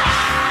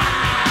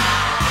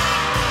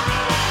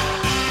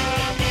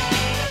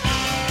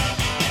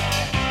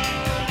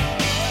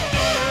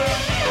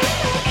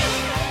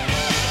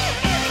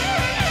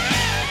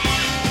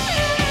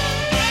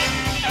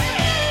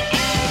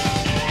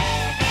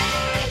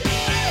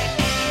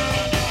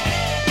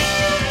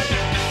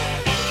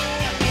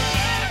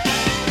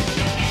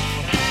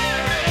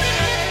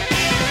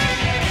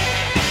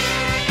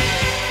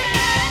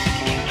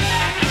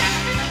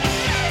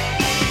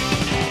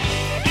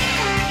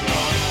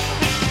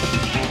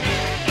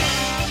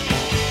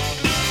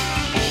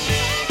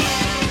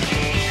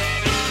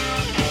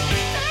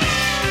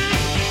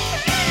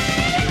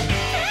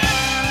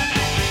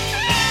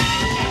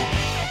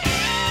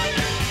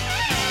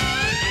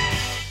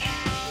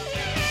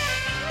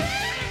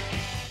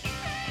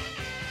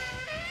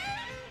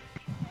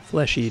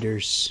 Flesh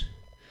Eaters.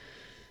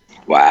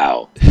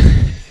 Wow.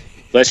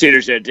 Flesh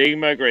Eaters are digging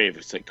my grave.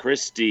 It's like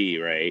Chris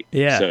D, right?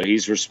 Yeah. So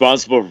he's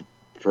responsible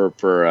for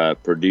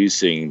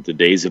producing The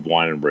Days of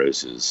Wine and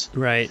Roses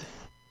Right.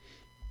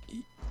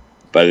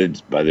 by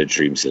the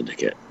Dream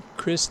Syndicate.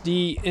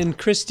 Christy and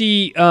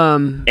Christy.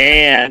 And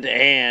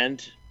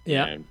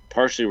Yeah. and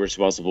partially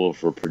responsible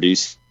for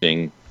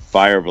producing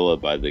Fire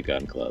Bullet by the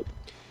Gun Club.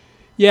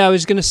 Yeah, I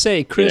was gonna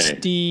say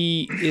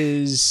Christy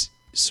is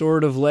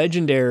sort of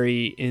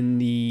legendary in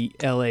the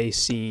LA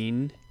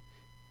scene.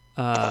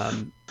 Well,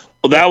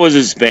 that was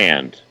his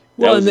band. That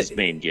Well, was and his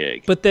main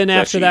gig. But then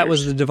Flesh after that Eaters.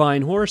 was the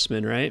Divine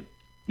Horseman, right?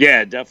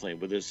 Yeah, definitely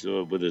with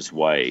his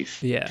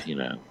wife. Yeah. You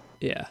know,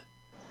 Yeah.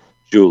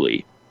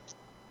 Julie.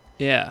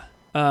 Yeah.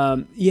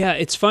 Yeah,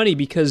 it's funny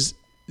because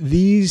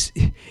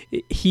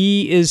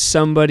he is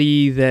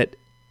somebody that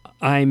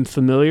I'm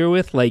familiar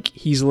with. Like,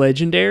 he's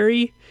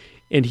legendary,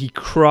 and he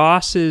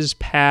crosses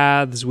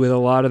paths with a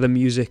lot of the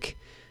music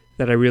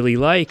that I really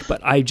like, but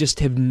I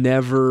just have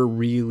never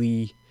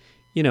really,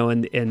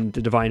 and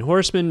the Divine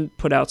Horseman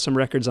put out some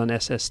records on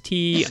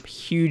SST. I'm a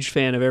huge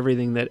fan of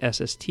everything that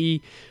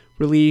SST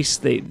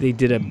released. They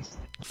did a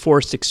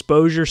Forced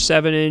Exposure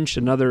 7-inch,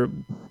 another,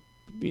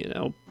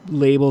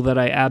 label that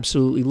I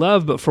absolutely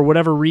love, but for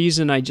whatever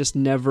reason, I just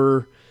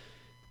never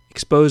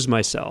exposed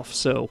myself.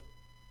 So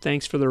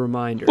thanks for the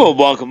reminder. Well,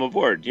 welcome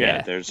aboard.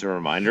 Yeah. There's a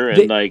reminder. And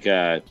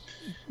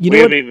we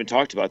haven't even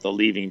talked about the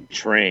Leaving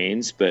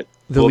Trains, but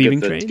The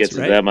Leaving Trains, get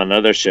to right? them on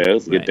another show.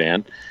 It's a good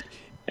band.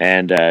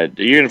 And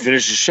you're going to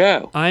finish the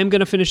show. I'm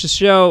going to finish the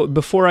show.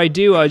 Before I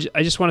do, I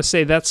just want to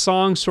say that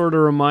song sort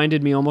of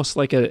reminded me almost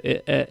like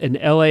an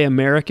LA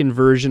American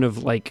version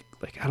of like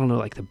I don't know,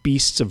 like the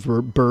Beasts of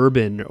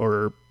Bourbon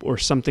or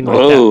something like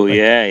that. Oh,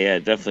 yeah.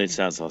 It definitely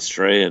sounds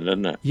Australian,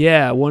 doesn't it?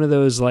 Yeah, one of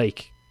those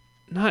like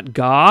not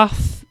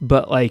goth,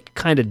 but like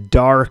kind of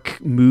dark,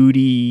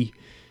 moody,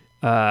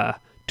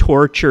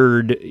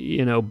 tortured,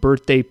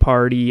 birthday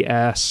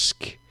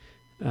party-esque.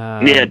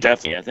 Yeah,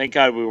 definitely. Thank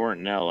God we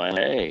weren't in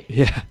L.A.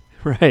 Yeah,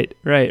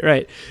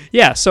 right.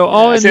 Yeah, so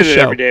all I in say the that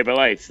show. every day of my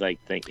life. Like,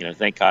 thank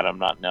God I'm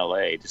not in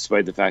L.A.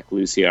 Despite the fact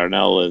Lucy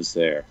Arnell lives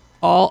there.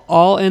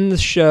 All in the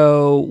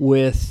show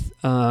with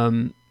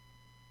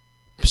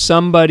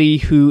somebody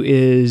who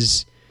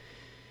is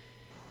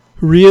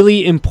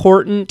really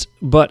important,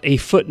 but a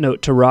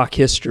footnote to rock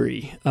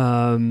history.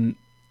 Whoa.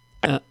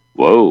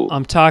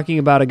 I'm talking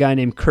about a guy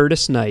named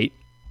Curtis Knight.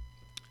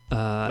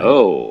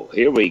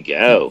 Here we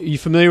go. You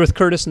familiar with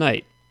Curtis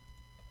Knight?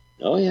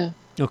 Oh, yeah.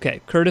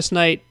 Okay. Curtis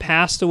Knight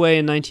passed away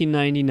in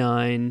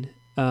 1999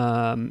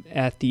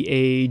 at the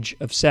age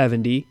of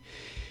 70.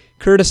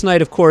 Curtis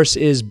Knight, of course,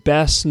 is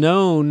best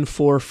known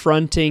for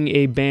fronting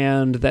a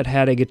band that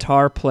had a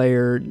guitar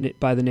player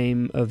by the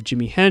name of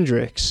Jimi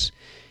Hendrix.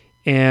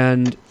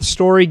 And the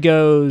story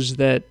goes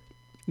that,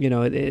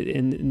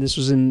 and this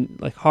was in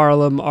like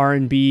Harlem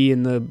R&B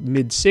in the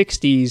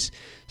mid-'60s.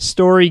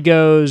 Story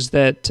goes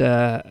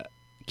that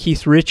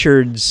Keith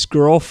Richards'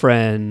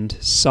 girlfriend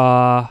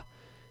saw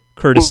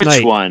Curtis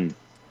Knight. Which one?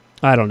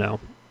 I don't know.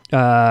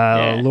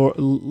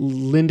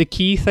 Linda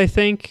Keith, I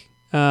think.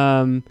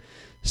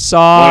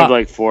 Saw One of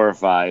like 4 or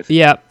 5.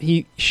 Yeah,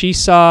 she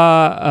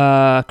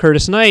saw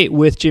Curtis Knight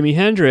with Jimi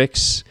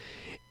Hendrix,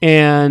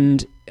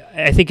 and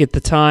I think at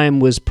the time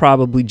was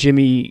probably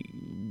Jimmy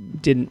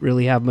didn't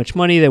really have much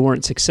money. They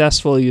weren't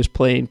successful. He was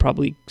playing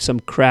probably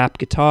some crap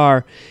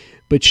guitar,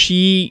 but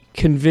she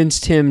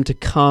convinced him to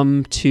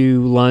come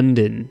to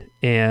London,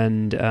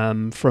 and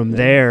from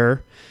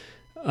there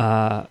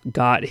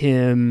got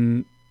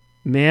him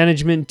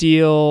management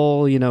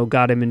deal,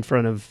 got him in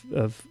front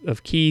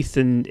of Keith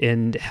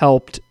and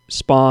helped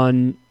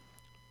spawn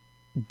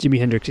Jimi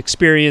Hendrix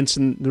experience,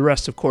 and the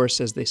rest, of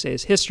course, as they say,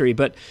 is history.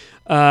 But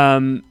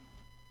I'm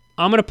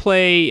going to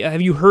play...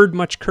 Have you heard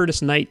much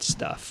Curtis Knight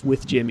stuff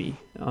with Jimmy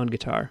on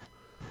guitar?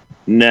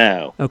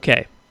 No.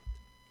 Okay.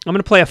 I'm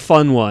going to play a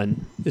fun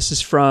one. This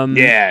is from...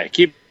 Yeah,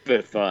 keep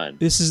it fun.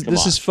 This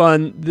is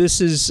fun. This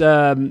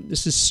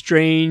is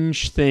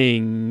Strange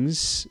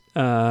Things.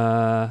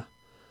 I'll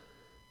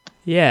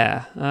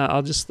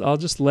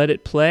just let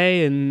it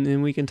play,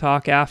 and we can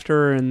talk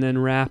after, and then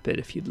wrap it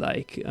if you'd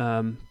like.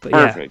 But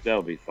Perfect.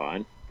 That'll be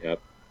fine.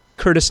 Yep.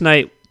 Curtis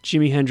Knight,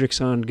 Jimi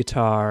Hendrix on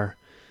guitar.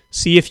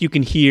 See if you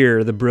can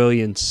hear the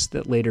brilliance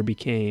that later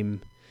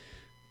became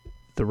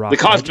the rock. The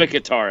cosmic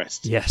legend. guitarist.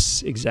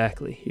 Yes,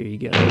 exactly. Here you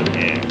go.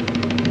 Yeah.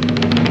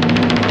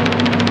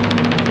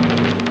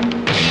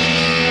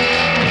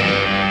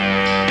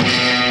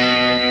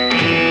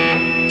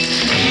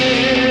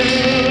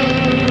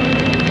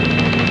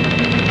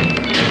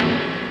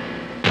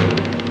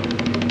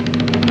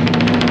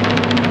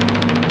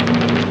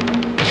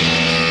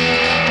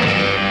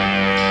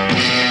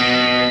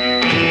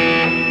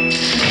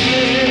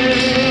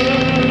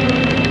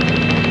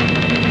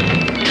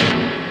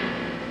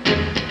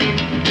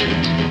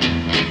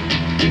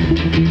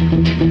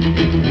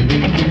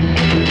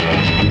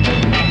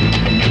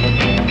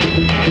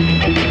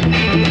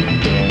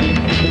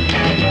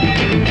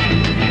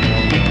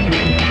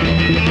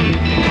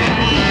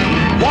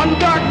 One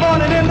dark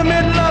morning in the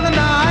middle of the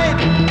night,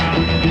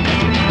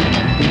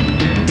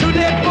 two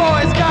dead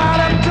boys got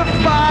up to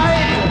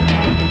fight.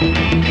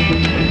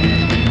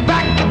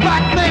 Back to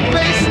back they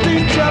faced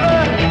each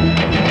other,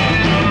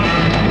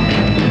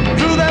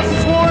 drew their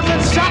swords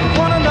and shot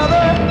one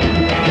another.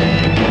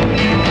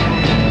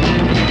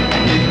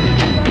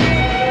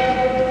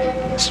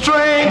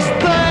 Strange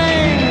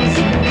things,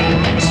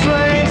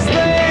 strange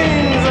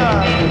things,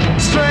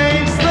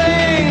 strange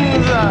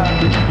things,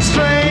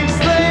 strange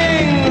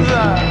things.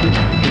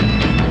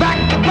 Back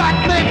to back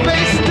they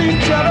faced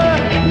each other,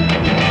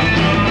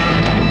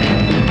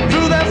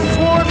 drew their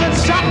swords and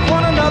shot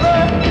one another.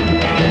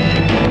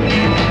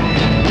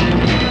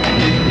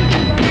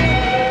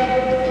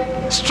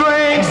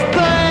 Strange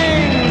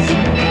things,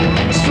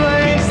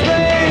 strange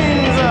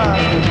things.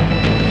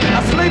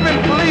 A sleeping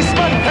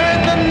policeman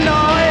heard the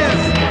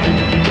noise,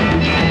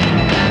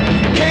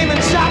 came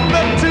and shot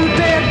the two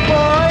dead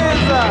boys.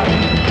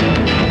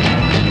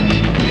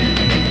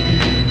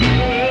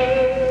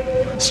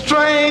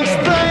 Strange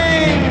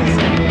things,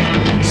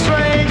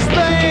 strange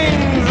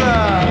things.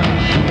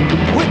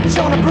 Witch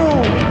on a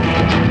broom,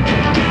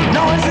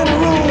 noise in the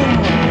room.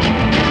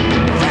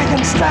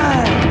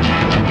 Frankenstein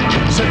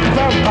said the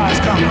vampire's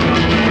coming.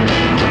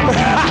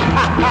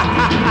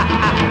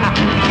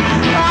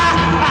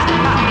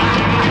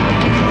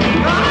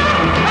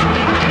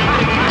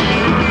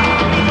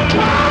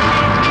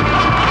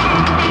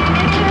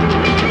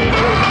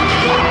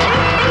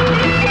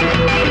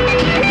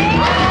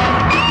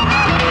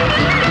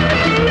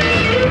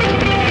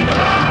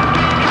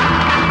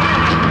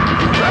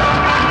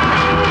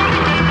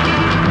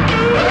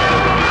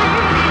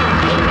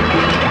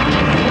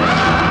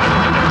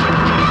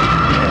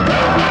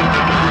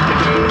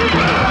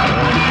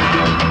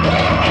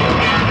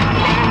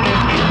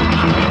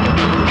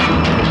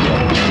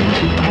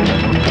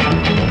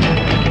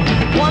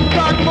 One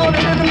dark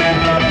morning in the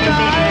middle of the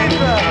night,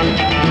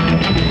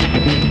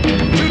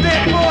 two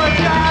dead boys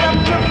got up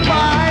to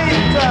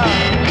fight.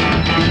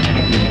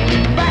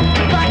 Back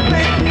to back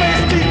they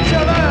faced each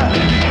other,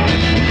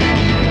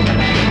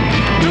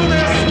 drew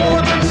their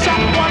swords and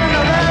shot one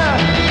another.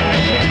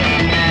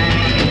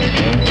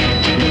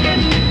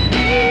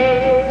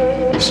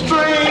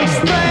 Strange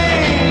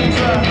things,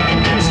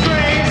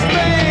 strange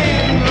things,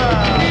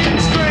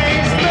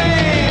 strange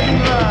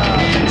things,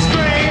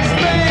 strange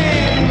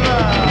things.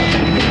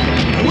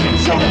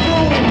 Witch on the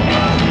broom,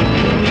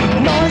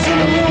 noise in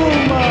the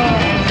room. I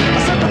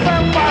said the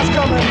vampire's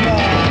coming.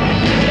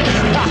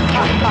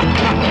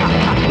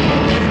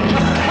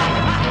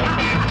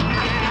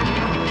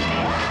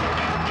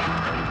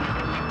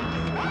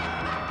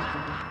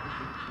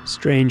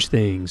 Strange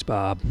Things,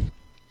 Bob.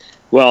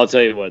 Well, I'll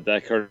tell you what,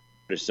 that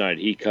Curtis Knight,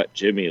 he cut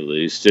Jimmy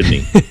loose, didn't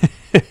he?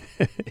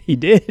 He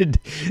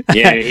did.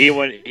 Yeah,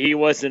 he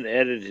wasn't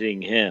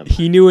editing him.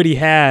 He knew what he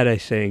had, I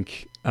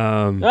think.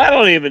 I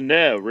don't even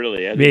know,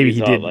 really. I think Maybe he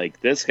thought, did. like,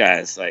 this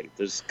guy's like,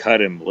 just cut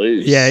him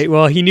loose. Yeah,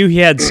 well, he knew he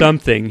had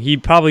something. He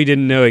probably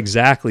didn't know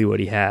exactly what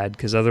he had,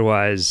 because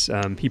otherwise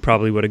he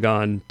probably would have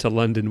gone to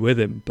London with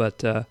him.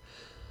 But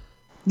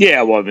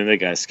Yeah, well, I mean, the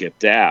guy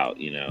skipped out,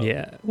 you know.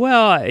 yeah,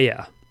 well,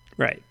 yeah,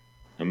 right.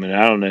 I mean,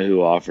 I don't know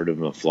who offered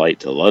him a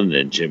flight to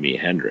London, Jimi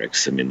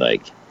Hendrix. I mean,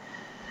 like,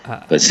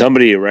 but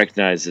somebody who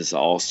recognized his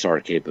all-star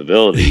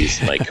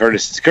capabilities, like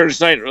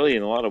Curtis Knight, really,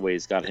 in a lot of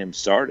ways, got him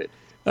started.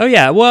 Oh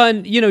yeah, well,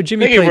 and you know,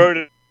 Jimmy I think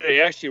played.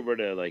 he actually wrote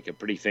a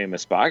pretty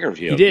famous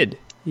biography. He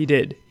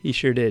did. He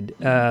sure did.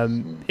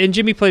 And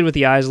Jimmy played with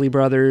the Isley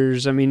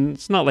Brothers. I mean,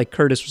 it's not like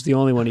Curtis was the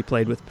only one he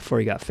played with before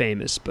he got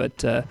famous,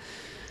 but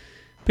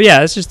But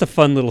yeah, it's just a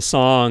fun little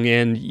song,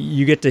 and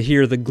you get to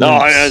hear the No,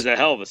 glimpse. it's a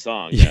hell of a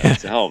song. Yeah,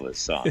 it's a hell of a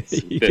song. It's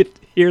a You bit, get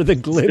to hear the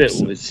glimpse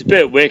of it's a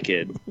bit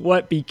wicked.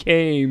 what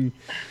became,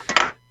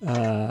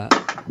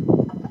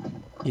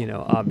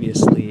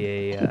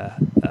 obviously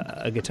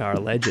a guitar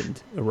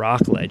legend, a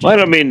rock legend. Well, I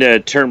don't mean to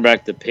turn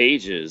back the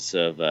pages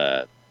of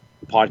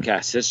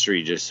podcast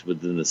history just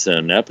within this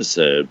own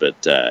episode,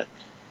 but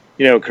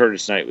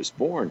Curtis Knight was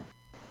born.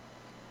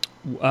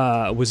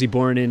 Was he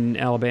born in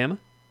Alabama?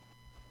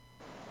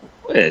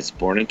 It's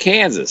born in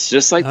Kansas,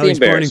 just like Oh, the he's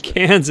born in embarrassment.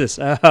 Kansas.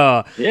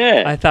 Oh,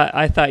 Yeah,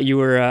 I thought you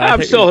were.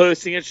 I'm still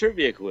hosting a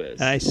trivia quiz.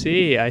 I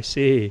see.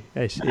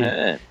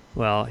 Uh,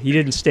 Well, he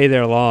didn't stay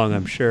there long,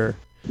 I'm sure.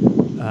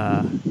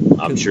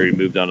 I'm sure he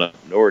moved on up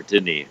north,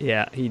 didn't he?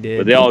 Yeah, he did.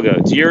 But they all go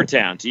to your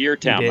town, He my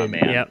did.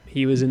 man. Yep,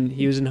 he was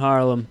in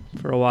Harlem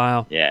for a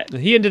while. Yeah,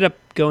 He ended up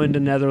going to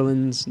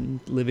Netherlands and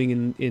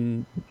living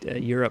in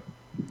Europe.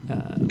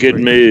 Good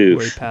where move.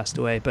 where he passed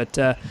away. But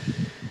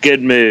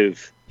good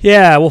move.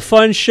 yeah, well,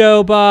 fun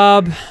show,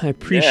 Bob. I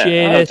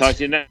appreciate I'll it. talk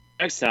to you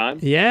next time.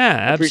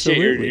 Yeah, I appreciate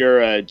absolutely.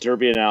 your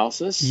Derby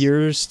analysis.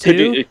 Yours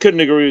too. Couldn't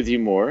agree with you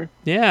more.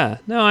 Yeah.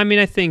 No, I mean,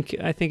 I think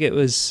it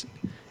was,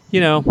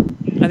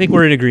 I think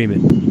we're in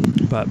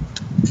agreement. But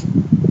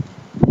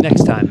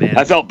next time, man.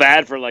 I felt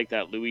bad for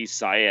that Luis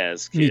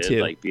Saez Me kid,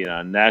 too. being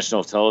on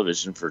national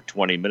television for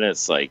 20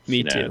 minutes,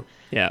 Me too.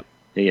 Yeah.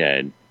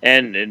 Yeah,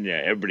 and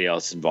everybody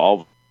else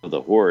involved with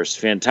the horse,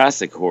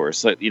 fantastic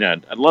horse. I'd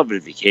love it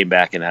if he came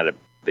back and had a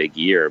big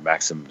year,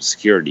 Maximum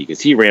Security, because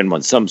he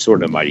ran some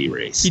sort of mighty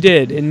race. He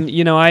did, and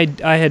I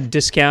had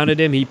discounted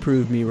him. He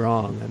proved me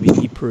wrong. I mean,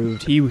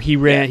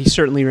 he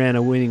certainly ran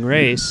a winning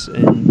race,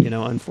 and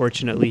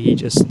unfortunately, he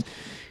just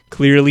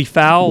clearly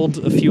fouled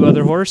a few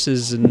other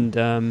horses, and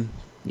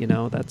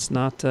that's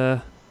not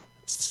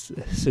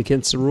it's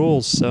against the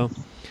rules. So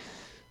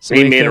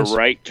he it made a goes.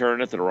 right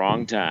turn at the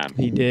wrong time.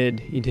 He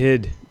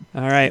did.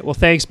 All right. Well,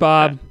 thanks,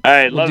 Bob. All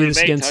right, We'll love do you, this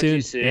mate. again Talk to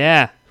you soon.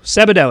 Yeah.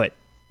 Sebado it.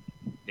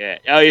 Yeah.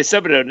 Oh, yeah,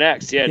 Sebado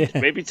next. Yeah, Yeah.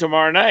 maybe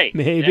tomorrow night.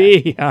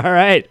 Maybe. All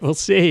right. We'll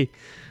see.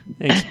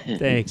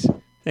 Thanks.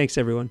 Thanks,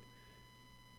 everyone.